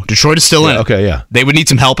 No, Detroit is still in. Okay, yeah. They would need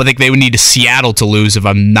some help. I think they would need Seattle to lose, if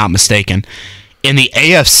I'm not mistaken. In the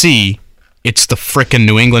AFC, it's the frickin'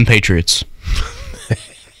 New England Patriots.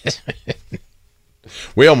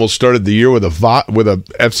 We almost started the year with a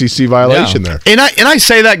FCC violation there. And I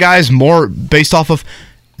say that, guys, more based off of,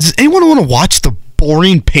 does anyone want to watch the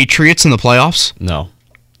boring Patriots in the playoffs? No.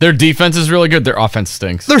 Their defense is really good. Their offense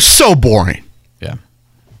stinks. They're so boring. Yeah.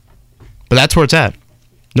 But that's where it's at.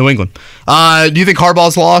 New England. Do you think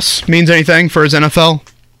Harbaugh's loss means anything for his NFL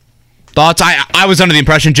thoughts? I was under the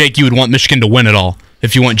impression, Jake, you would want Michigan to win it all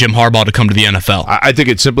if you want Jim Harbaugh to come to the NFL. I think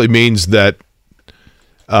it simply means that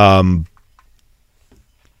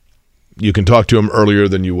you can talk to him earlier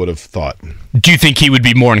than you would have thought. Do you think he would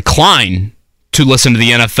be more inclined to listen to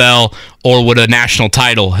the NFL, or would a national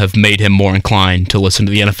title have made him more inclined to listen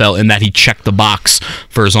to the NFL in that he checked the box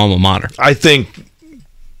for his alma mater? I think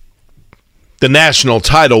the national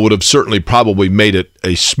title would have certainly probably made it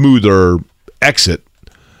a smoother exit,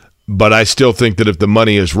 but I still think that if the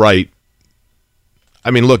money is right,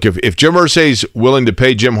 I mean, look, if Jim Irsay's willing to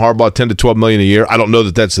pay Jim Harbaugh $10 to $12 million a year, I don't know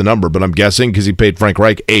that that's the number, but I'm guessing because he paid Frank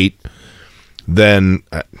Reich $8, then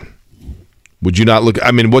would you not look?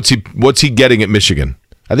 I mean, what's he getting at Michigan?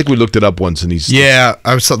 I think we looked it up once, and he's thought it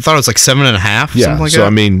was like 7.5. Yeah, something like so that.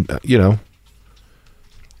 I mean,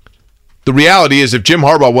 the the reality is if Jim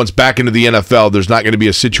Harbaugh wants back into the NFL, there's not going to be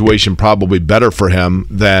a situation probably better for him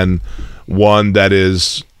than one that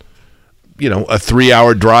is, a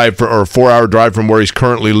 3-hour drive or a 4-hour drive from where he's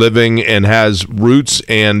currently living and has roots,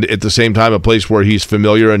 and at the same time a place where he's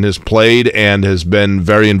familiar and has played and has been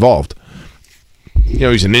very involved.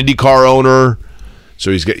 He's an IndyCar owner,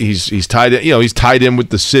 so he's tied in. He's tied in with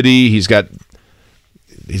the city. He's got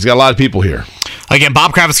a lot of people here. Again,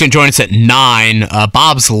 Bob Kravitz going to join us at 9.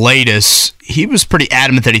 Bob's latest, he was pretty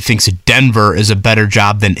adamant that he thinks Denver is a better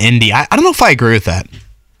job than Indy. I don't know if I agree with that.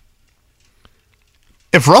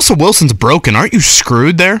 If Russell Wilson's broken, aren't you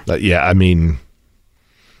screwed there?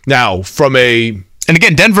 Now from a... And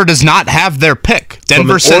again, Denver does not have their pick.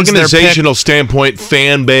 Denver sends their pick. From an organizational standpoint,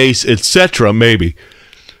 fan base, etc., maybe.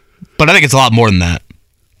 But I think it's a lot more than that.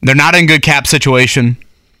 They're not in good cap situation,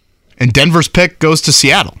 and Denver's pick goes to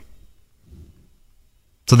Seattle.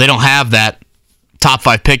 So they don't have that top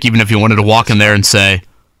 5 pick, even if you wanted to walk in there and say,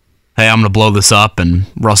 hey, I'm going to blow this up, and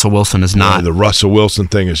Russell Wilson is not. The Russell Wilson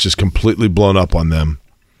thing is just completely blown up on them.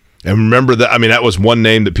 And remember that, that was one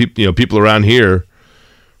name that people around here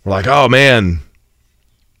were like, oh, man,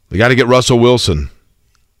 they got to get Russell Wilson.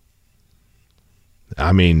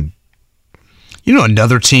 Another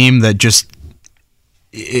team that just,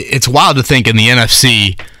 it's wild to think in the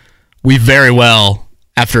NFC, we very well,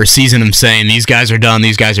 after a season of saying these guys are done,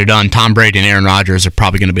 Tom Brady and Aaron Rodgers are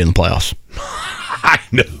probably going to be in the playoffs. I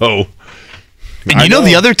know. And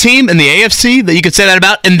the other team in the AFC that you could say that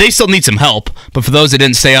about, and they still need some help, but for those that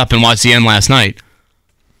didn't stay up and watch the end last night,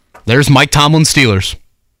 there's Mike Tomlin's Steelers.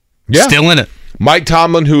 Yeah. Still in it. Mike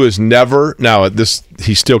Tomlin, who has never,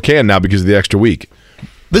 he still can now because of the extra week.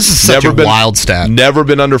 This is such a wild stat. Never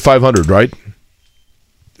been under 500, right?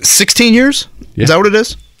 16 years? Yeah. Is that what it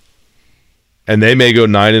is? And they may go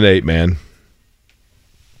 9-8, man.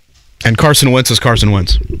 And Carson Wentz is Carson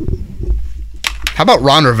Wentz. How about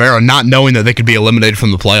Ron Rivera not knowing that they could be eliminated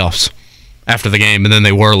from the playoffs after the game, and then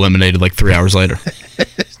they were eliminated like 3 hours later?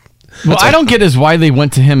 Well, I don't get is why they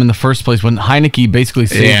went to him in the first place when Heineke basically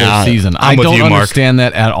saved their season. I don't understand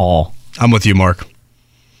that at all. I'm with you, Mark.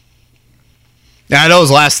 Yeah, I know it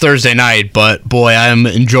was last Thursday night, but boy, I'm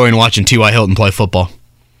enjoying watching T.Y. Hilton play football.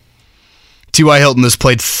 T.Y. Hilton has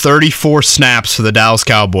played 34 snaps for the Dallas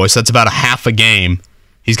Cowboys. That's about a half a game.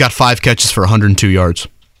 He's got 5 catches for 102 yards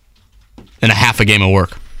and a half a game of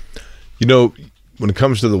work. When it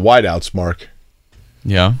comes to the wideouts, Mark,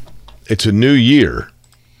 it's a new year,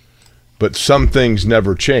 but some things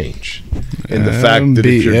never change. And the fact that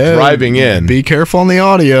if you're driving in, be careful on the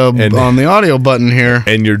audio button here,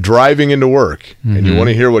 and you're driving into work, and you want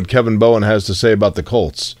to hear what Kevin Bowen has to say about the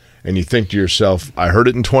Colts, and you think to yourself, I heard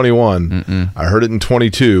it in 21, I heard it in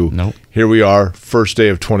 22. Nope. Here we are, first day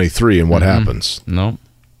of 23, and what happens? Nope.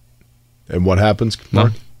 And what happens,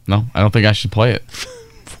 Mark? No, I don't think I should play it.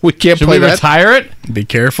 We can't play that. Should we retire it? Be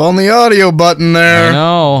careful on the audio button there. I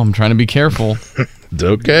know. I'm trying to be careful. It's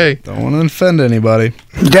okay. Don't want to offend anybody.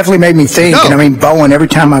 It definitely made me think. No. And Bowen, every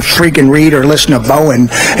time I freaking read or listen to Bowen,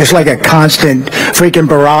 it's like a constant freaking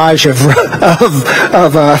barrage of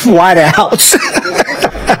wideouts.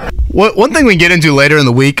 One thing we can get into later in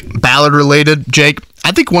the week, Ballard related, Jake,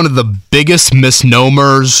 I think one of the biggest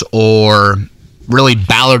misnomers or really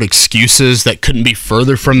Ballard excuses that couldn't be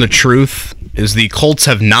further from the truth is the Colts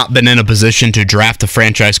have not been in a position to draft a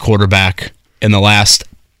franchise quarterback in the last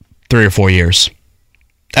 3 or 4 years.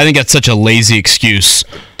 I think that's such a lazy excuse.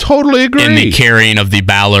 Totally agree. In the carrying of the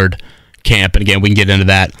Ballard camp. And again, we can get into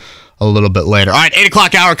that a little bit later. All right, 8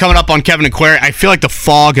 o'clock hour coming up on Kevin and Query. I feel like the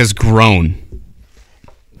fog has grown.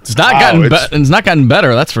 It's not gotten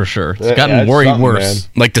better, that's for sure. It's gotten worse. Man.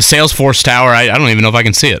 Like the Salesforce Tower, I don't even know if I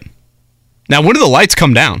can see it. Now, when do the lights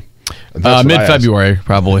come down? Mid-February,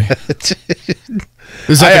 probably. Is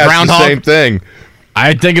that the groundhog? The same thing.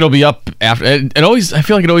 I think it'll be up after. I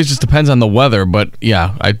feel like it always just depends on the weather, but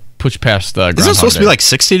yeah, I push past the groundhog. Is it supposed to be like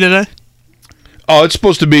 60 today? Oh, it's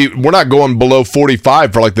supposed to be. We're not going below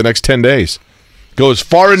 45 for like the next 10 days. Go as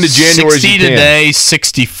far into January as you can. 60 today,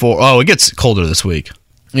 64. Oh, it gets colder this week.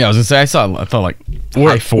 Yeah, I was gonna say I thought like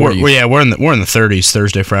high 40s. We're in the 30s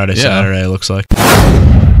Thursday, Friday, Saturday. It looks like.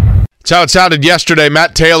 That's how it sounded yesterday.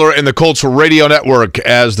 Matt Taylor and the Colts Radio Network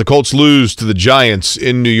as the Colts lose to the Giants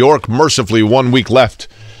in New York. Mercifully, 1 week left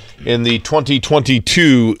in the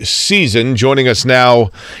 2022 season. Joining us now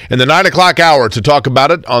in the 9 o'clock hour to talk about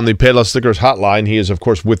it on the Payless Liquors hotline. He is, of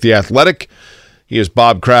course, with The Athletic. He is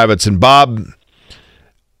Bob Kravitz. And Bob,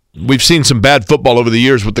 we've seen some bad football over the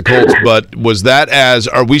years with the Colts, but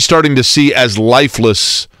are we starting to see as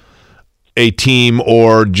lifeless a team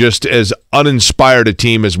or just as uninspired a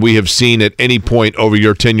team as we have seen at any point over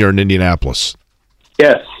your tenure in Indianapolis?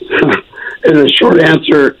 Yes. And the short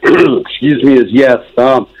answer, excuse me, is yes.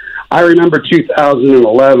 I remember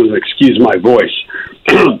 2011, excuse my voice.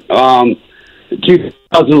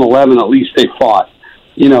 2011, at least they fought.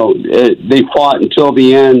 They fought until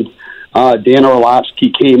the end. Dan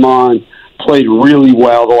Orlovsky came on, played really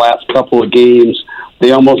well the last couple of games.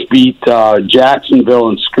 They almost beat Jacksonville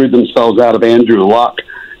and screwed themselves out of Andrew Luck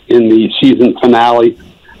in the season finale.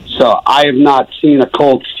 So I have not seen a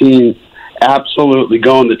Colts team absolutely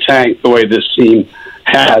go in the tank the way this team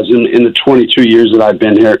has in the 22 years that I've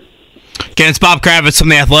been here. Again, it's Bob Kravitz from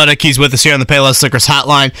The Athletic. He's with us here on the Payless Liquors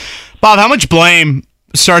Hotline. Bob, how much blame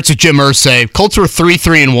starts with Jim Irsay? Colts were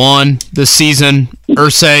 3-1 this season.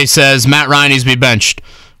 Irsay says Matt Ryan needs to be benched.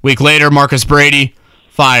 Week later, Marcus Brady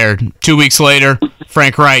fired. 2 weeks later,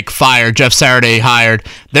 Frank Reich fired. Jeff Saturday hired.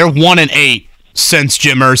 They're 1-8 since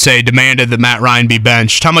Jim Irsay demanded that Matt Ryan be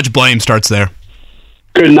benched. How much blame starts there?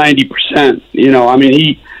 Good 90%.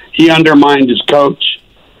 He undermined his coach.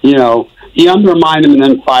 He undermined him and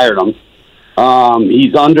then fired him.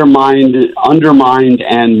 He's undermined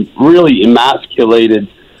and really emasculated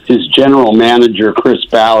his general manager, Chris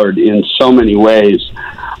Ballard, in so many ways.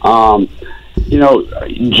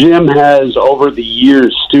 Jim has, over the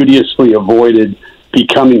years, studiously avoided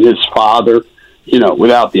becoming his father,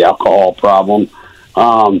 without the alcohol problem.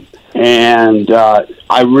 And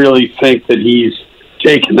I really think that he's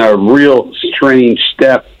taken a real strange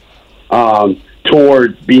step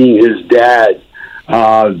toward being his dad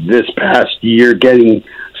this past year, getting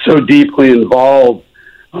so deeply involved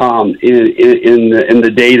in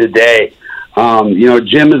the day-to-day.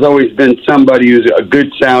 Jim has always been somebody who's a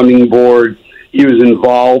good sounding board. He was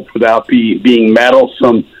involved without being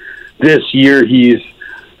meddlesome. This year he's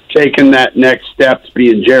taken that next step to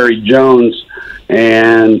being Jerry Jones.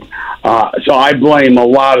 And so I blame a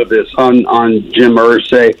lot of this on Jim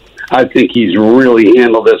Irsay. I think he's really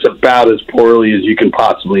handled this about as poorly as you can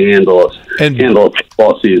possibly handle a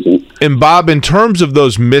football season. And Bob, in terms of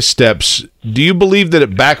those missteps, do you believe that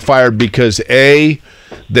it backfired because A,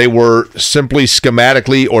 they were simply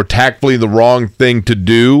schematically or tactfully the wrong thing to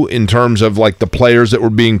do in terms of like the players that were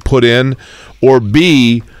being put in, or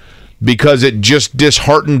B, because it just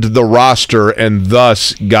disheartened the roster and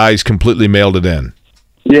thus guys completely mailed it in?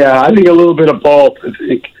 Yeah, I think a little bit of both. I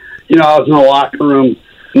think, I was in the locker room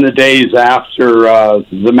in the days after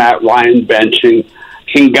the Matt Ryan benching,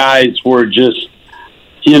 and guys were just,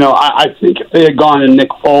 I think if they had gone to Nick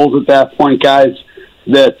Foles at that point, guys,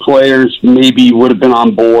 that players maybe would have been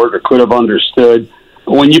on board or could have understood.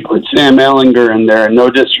 But when you put Sam Ehlinger in there, and no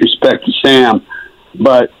disrespect to Sam,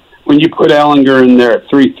 but when you put Ehlinger in there at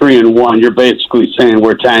 3-1, you're basically saying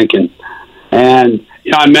we're tanking. And,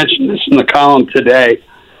 I mentioned this in the column today.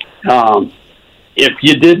 If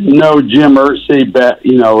you didn't know Jim Irsay,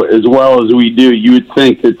 as well as we do, you would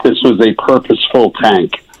think that this was a purposeful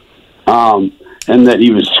tank, and that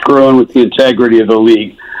he was screwing with the integrity of the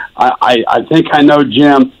league. I think I know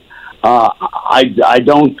Jim. I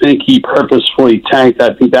don't think he purposefully tanked.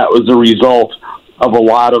 I think that was a result of a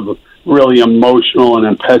lot of really emotional and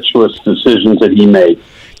impetuous decisions that he made.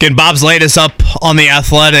 Again, Bob's latest up on The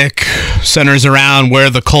Athletic centers around where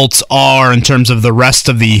the Colts are in terms of the rest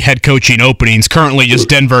of the head coaching openings. Currently just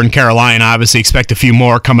Denver and Carolina. Obviously expect a few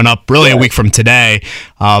more coming up really a week from today.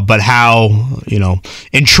 But how,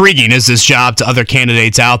 intriguing is this job to other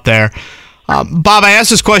candidates out there? Bob, I asked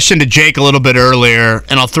this question to Jake a little bit earlier,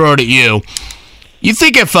 and I'll throw it at you. You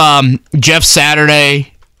think if Jeff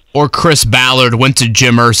Saturday or Chris Ballard went to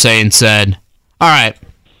Jim Irsay and said, all right,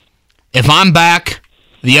 if I'm back,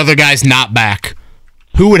 the other guy's not back,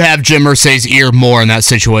 who would have Jim Irsay's ear more in that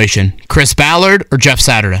situation, Chris Ballard or Jeff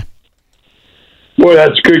Saturday? Boy,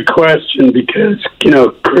 that's a good question because,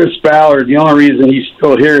 Chris Ballard, the only reason he's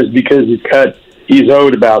still here is because he's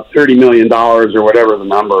owed about $30 million or whatever the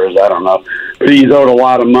number is. I don't know. But he's owed a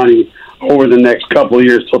lot of money over the next couple of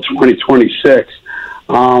years till 2026.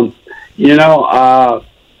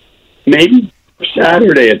 Maybe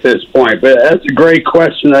Saturday at this point, but that's a great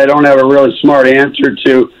question that I don't have a really smart answer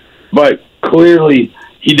to. But clearly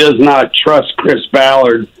he does not trust Chris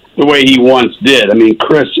Ballard the way he once did. I mean,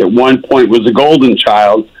 Chris at one point was a golden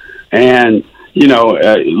child, and,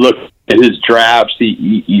 look at his drafts.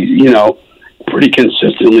 He pretty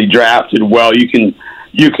consistently drafted well. You can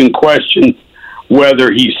question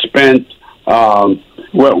whether he spent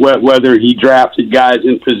whether he drafted guys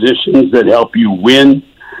in positions that help you win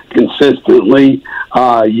consistently.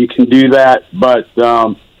 You can do that, but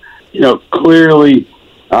clearly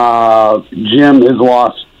Jim has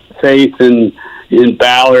lost faith in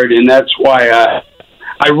Ballard, and that's why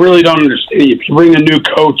I really don't understand. If you bring a new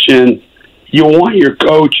coach in, you want your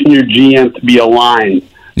coach and your GM to be aligned.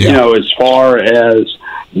 as far as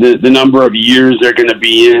the number of years they're going to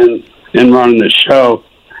be in and running the show.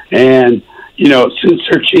 And, since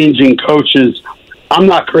they're changing coaches, I'm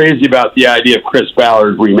not crazy about the idea of Chris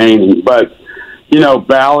Ballard remaining. But,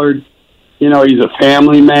 Ballard, he's a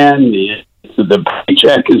family man. The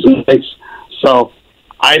paycheck is nice. So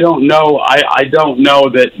I don't know. I don't know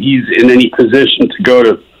that he's in any position to go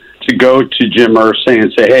to Jim Irsay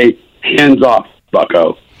and say, hey, hands off,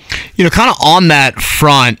 bucko. Kind of on that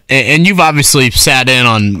front, and you've obviously sat in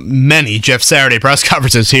on many Jeff Saturday press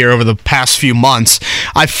conferences here over the past few months.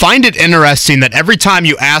 I find it interesting that every time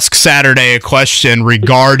you ask Saturday a question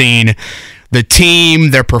regarding the team,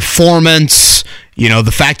 their performance,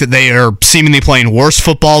 the fact that they are seemingly playing worse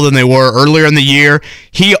football than they were earlier in the year,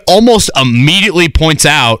 he almost immediately points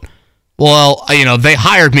out, well, they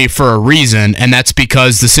hired me for a reason, and that's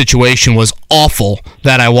because the situation was awful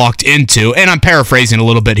that I walked into. And I'm paraphrasing a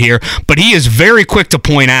little bit here, but he is very quick to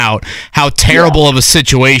point out how terrible of a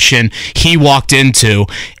situation he walked into.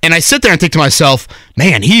 And I sit there and think to myself,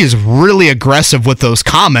 man, he is really aggressive with those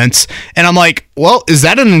comments. And I'm like, well, is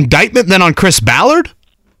that an indictment then on Chris Ballard?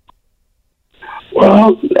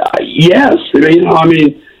 Well, yes.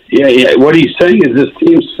 What he's saying is this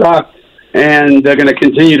team sucked, and they're going to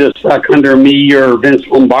continue to suck under me or Vince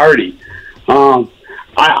Lombardi.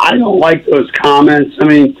 I don't like those comments.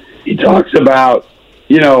 He talks about,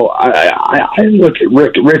 I look at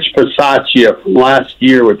Rich Bisaccia from last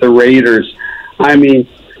year with the Raiders.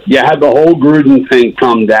 You had the whole Gruden thing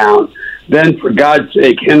come down. Then, for God's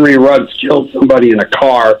sake, Henry Ruggs killed somebody in a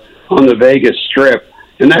car on the Vegas Strip,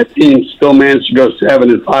 and that team still managed to go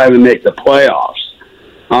 7-5 and make the playoffs.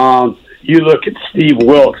 You look at Steve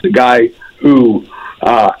Wilkes, the guy who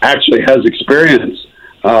actually has experience,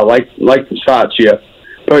 like Bisaccia,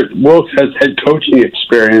 but Wilkes has head coaching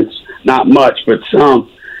experience, not much, but some,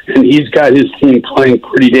 and he's got his team playing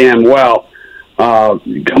pretty damn well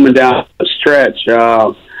coming down the stretch.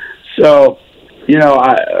 In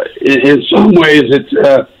some ways,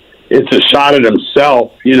 it's a shot at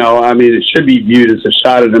himself. It should be viewed as a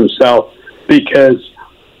shot at himself because,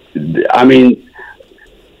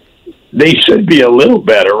 they should be a little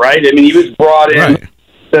better, right? He was brought in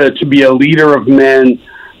to be a leader of men,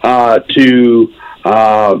 to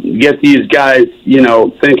get these guys,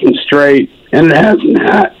 thinking straight, and it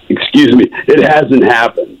hasn't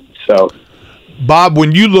happened. So, Bob,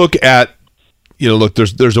 when you look at,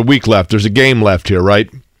 there's a week left, there's a game left here, right?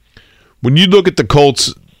 When you look at the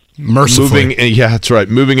Colts moving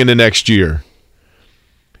into next year,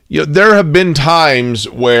 there have been times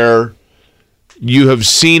where you have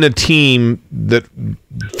seen a team that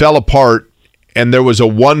fell apart and there was a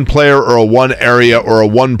one player or a one area or a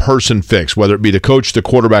one person fix, whether it be the coach, the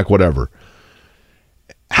quarterback, whatever.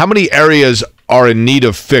 How many areas are in need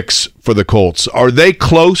of fix for the Colts? Are they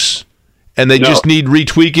close and they just need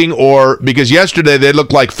retweaking? Or because yesterday they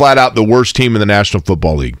looked like flat out the worst team in the National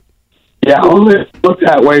Football League? Yeah, they've looked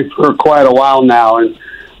that way for quite a while now. And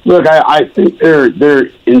look, I think they're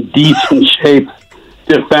in decent shape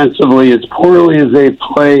defensively. As poorly as they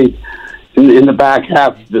played in the back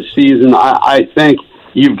half of the season, I think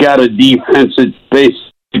you've got a defense that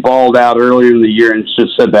basically balled out earlier in the year and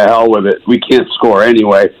just said, the hell with it. We can't score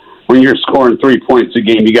anyway. When you're scoring 3 points a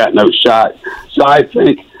game, you got no shot. So I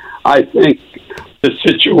think the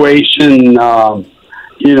situation,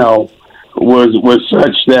 was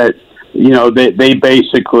such that, they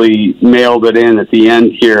basically mailed it in at the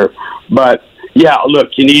end here. But, yeah, look,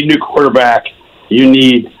 you need a new quarterback. You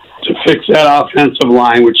need to fix that offensive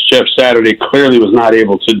line, which Jeff Saturday clearly was not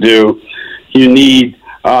able to do. You need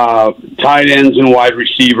tight ends and wide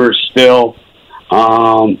receivers still.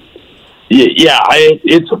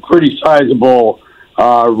 It's a pretty sizable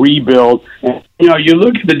rebuild. And, you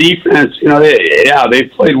look at the defense.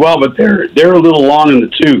 They've played well, but they're a little long in the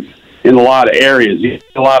tooth in a lot of areas. You have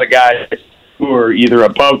a lot of guys who are either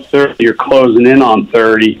above 30 or closing in on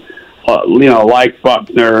 30. Like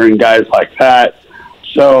Buckner and guys like that.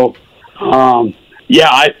 So, I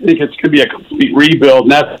think it's going to be a complete rebuild,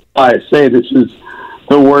 and that's why I say this is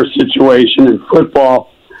the worst situation in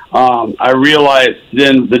football. I realize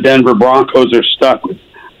then the Denver Broncos are stuck with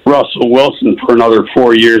Russell Wilson for another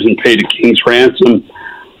 4 years and paid a king's ransom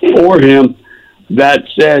for him. That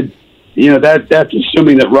said, that's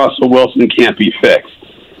assuming that Russell Wilson can't be fixed.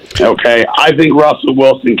 Okay, I think Russell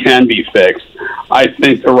Wilson can be fixed. I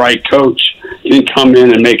think the right coach can come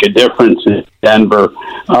in and make a difference in Denver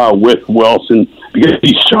with Wilson because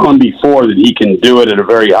he's shown before that he can do it at a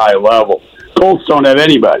very high level. Colts don't have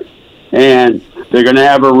anybody, and they're going to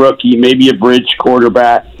have a rookie, maybe a bridge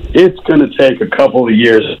quarterback. It's going to take a couple of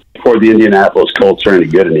years to before the Indianapolis Colts are any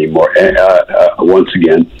good anymore. Once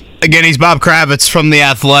again. Again, he's Bob Kravitz from The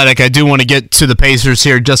Athletic. I do want to get to the Pacers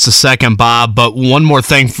here just a second, Bob, but one more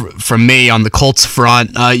thing from me on the Colts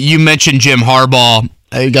front. You mentioned Jim Harbaugh.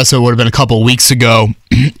 I guess it would have been a couple of weeks ago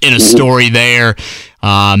in a story there.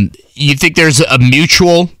 You think there's a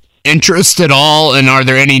mutual interest at all, and are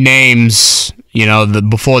there any names,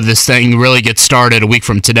 before this thing really gets started a week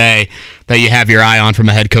from today, that you have your eye on from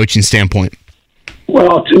a head coaching standpoint?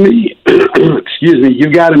 Well, to me, excuse me,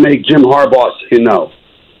 you got to make Jim Harbaugh say no.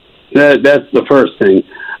 That's the first thing.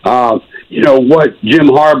 What Jim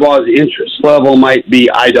Harbaugh's interest level might be,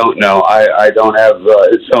 I don't know. I don't have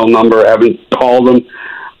his phone number. I haven't called him.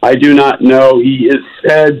 I do not know. He has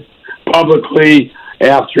said publicly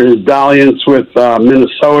after his dalliance with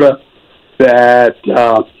Minnesota that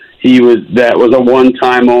that was a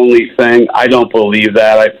one-time only thing. I don't believe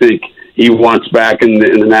that. I think he wants back in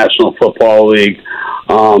the National Football League.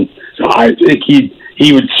 So I think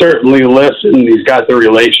he would certainly listen. He's got the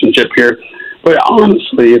relationship here. But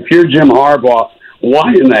honestly, if you're Jim Harbaugh,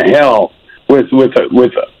 why in the hell, with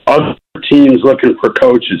other teams looking for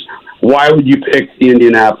coaches, why would you pick the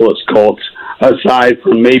Indianapolis Colts aside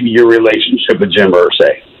from maybe your relationship with Jim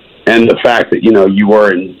Irsay and the fact that you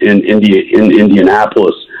were in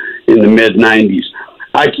Indianapolis in the mid '90s?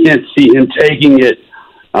 I can't see him taking it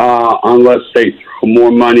unless they throw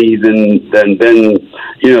more money than the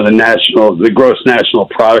gross national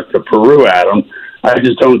product of Peru at him. I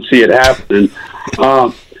just don't see it happening.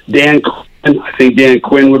 Dan Quinn, I think Dan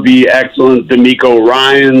Quinn would be excellent. D'Amico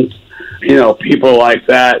Ryans, people like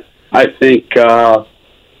that. I think there's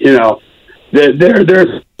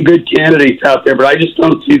good candidates out there, but I just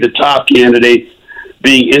don't see the top candidates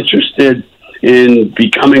being interested in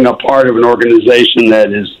becoming a part of an organization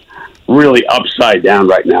that is really upside down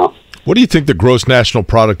right now. What do you think the gross national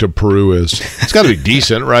product of Peru is? It's got to be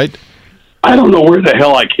decent, right? I don't know where the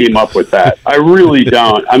hell I came up with that. I really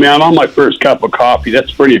don't. I mean, I'm on my first cup of coffee.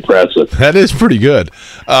 That's pretty impressive. That is pretty good.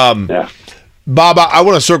 Yeah. Bob, I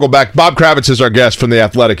want to circle back. Bob Kravitz is our guest from The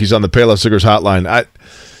Athletic. He's on the Payless Liquors hotline.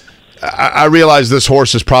 I realize this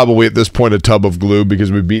horse is probably at this point a tub of glue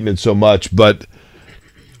because we've beaten it so much, but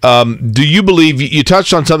do you believe, you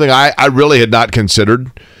touched on something I really had not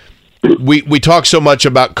considered. We talk so much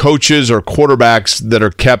about coaches or quarterbacks that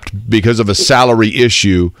are kept because of a salary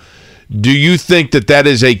issue. Do you think that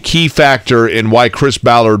is a key factor in why Chris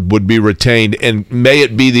Ballard would be retained, and may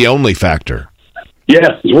it be the only factor?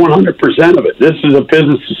 Yes, 100% of it. This is a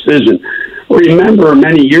business decision. Remember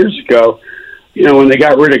many years ago, when they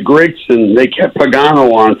got rid of Grigson, they kept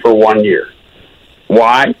Pagano on for 1 year.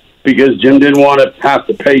 Why? Because Jim didn't want to have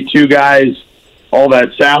to pay two guys all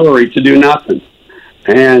that salary to do nothing.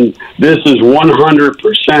 And this is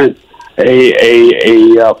 100%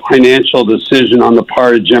 a financial decision on the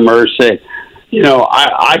part of Jim Irsay.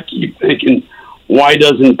 I keep thinking, why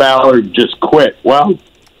doesn't Ballard just quit? Well,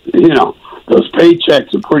 those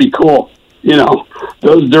paychecks are pretty cool.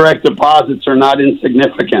 Those direct deposits are not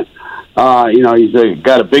insignificant. He's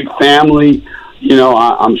got a big family.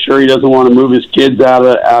 I'm sure he doesn't want to move his kids out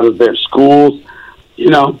of their schools.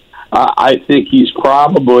 I think he's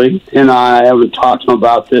probably, and I haven't talked to him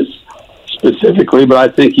about this specifically, but I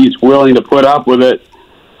think he's willing to put up with it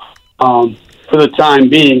for the time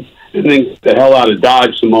being and then get the hell out of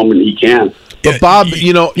Dodge the moment he can. But Bob,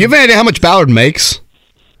 you have any idea how much Ballard makes?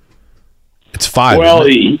 It's $5.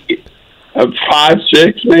 Well, 5,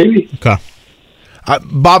 6 maybe. Okay.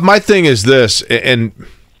 Bob, my thing is this, and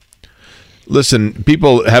listen,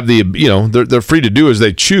 people have they're free to do as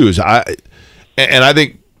they choose. I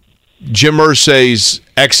think Jim Irsay's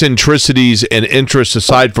eccentricities and interests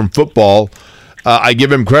aside from football, I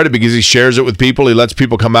give him credit because he shares it with people. He lets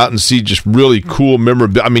people come out and see just really cool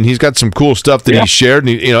memorabilia. I mean, he's got some cool stuff that he shared,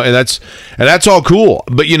 and and that's all cool.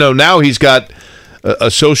 But now he's got a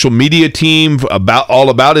social media team all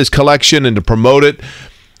about his collection and to promote it.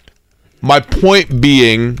 My point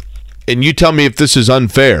being, and you tell me if this is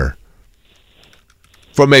unfair,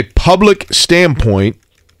 from a public standpoint,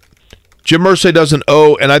 Jim Irsay doesn't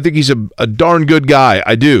owe, and I think he's a darn good guy.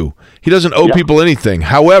 I do. He doesn't owe people anything.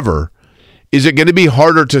 However, is it going to be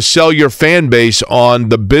harder to sell your fan base on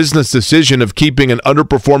the business decision of keeping an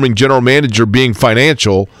underperforming general manager being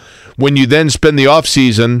financial when you then spend the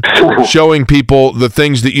offseason showing people the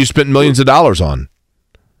things that you spent millions of dollars on?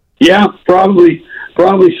 Yeah, probably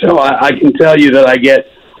so. I can tell you that I get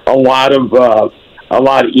a lot of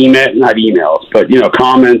email, not emails, but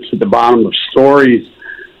comments at the bottom of stories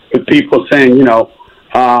with people saying,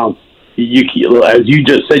 as you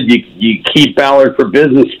just said, you keep Ballard for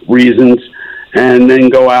business reasons, and then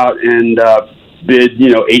go out and bid,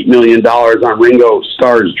 $8 million on Ringo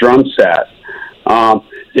Starr's drum set. I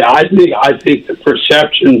think the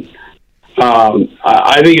perception,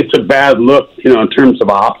 I think it's a bad look, in terms of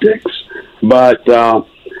optics. But,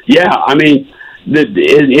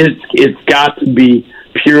 it's got to be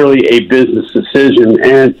purely a business decision.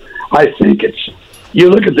 And I think you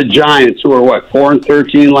look at the Giants, who were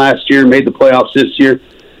 4-13 last year, made the playoffs this year.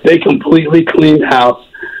 They completely cleaned house.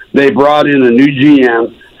 They brought in a new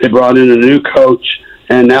GM. They brought in a new coach.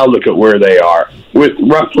 And now look at where they are with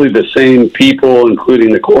roughly the same people,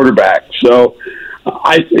 including the quarterback. So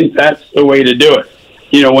I think that's the way to do it.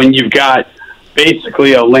 When you've got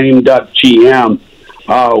basically a lame duck GM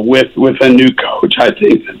with a new coach, I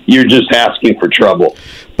think you're just asking for trouble.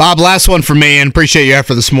 Bob, last one for me, and appreciate your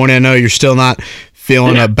effort this morning. I know you're still not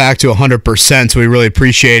feeling back to 100%, so we really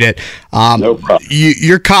appreciate it. No problem.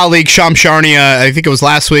 Your colleague, Sham Charania, I think it was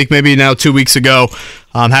last week, maybe now 2 weeks ago,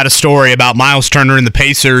 had a story about Miles Turner and the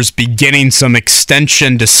Pacers beginning some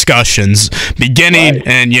extension discussions. Right.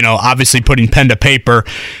 And, obviously putting pen to paper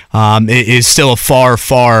is still a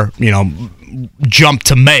far, jump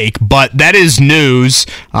to make, but that is news.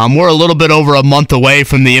 We're a little bit over a month away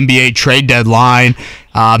from the NBA trade deadline.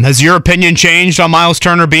 Has your opinion changed on Miles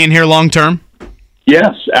Turner being here long term?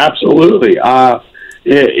 Yes, absolutely.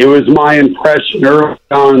 It was my impression early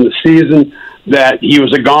on in the season that he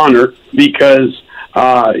was a goner because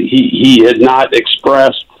he had not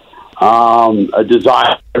expressed a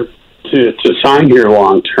desire to sign here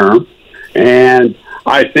long term. And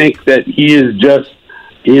I think that he is just,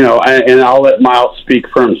 and I'll let Miles speak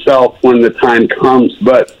for himself when the time comes,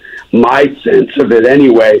 but my sense of it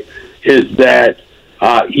anyway is that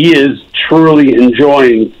he is truly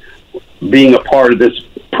enjoying being a part of this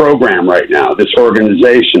program right now, this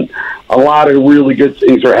organization. A lot of really good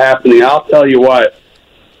things are happening. I'll tell you what,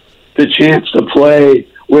 the chance to play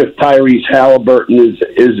with Tyrese Halliburton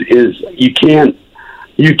is you can't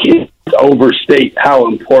overstate how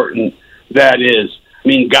important that is. I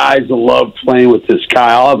mean, guys love playing with this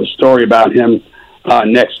guy. I'll have a story about him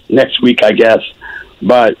next week, I guess.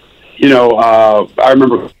 But I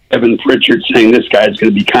remember Evan Pritchard saying this guy's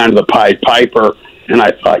going to be kind of the Pied Piper. And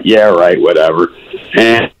I thought, yeah, right, whatever.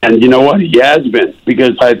 And you know what? He has been,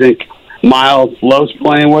 because I think Miles loves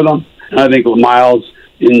playing with him. And I think Miles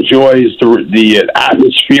enjoys the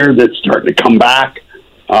atmosphere that's starting to come back.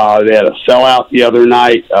 They had a sellout the other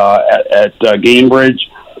night at Gamebridge.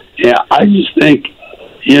 Yeah, I just think,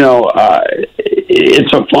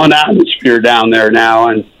 it's a fun atmosphere down there now.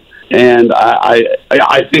 And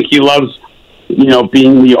I think he loves,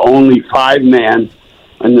 being the only 5-man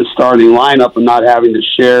in the starting lineup and not having to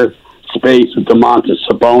share space with Domantas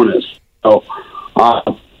Sabonis. So,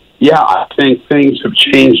 I think things have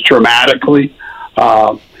changed dramatically.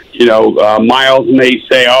 Miles may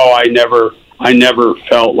say, I never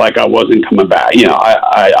felt like I wasn't coming back.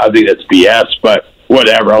 I think that's BS, but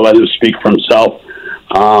whatever. I'll let him speak for himself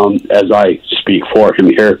as I speak for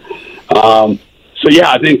him here.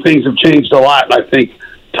 I think things have changed a lot, and I think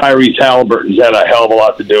Tyrese Halliburton's had a hell of a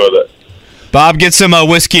lot to do with it. Bob, get some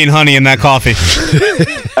whiskey and honey in that coffee.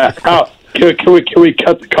 Can we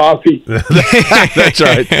cut the coffee? That's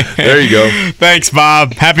right. There you go. Thanks,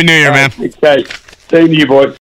 Bob. Happy New Year, man. Okay. Same to you, boy.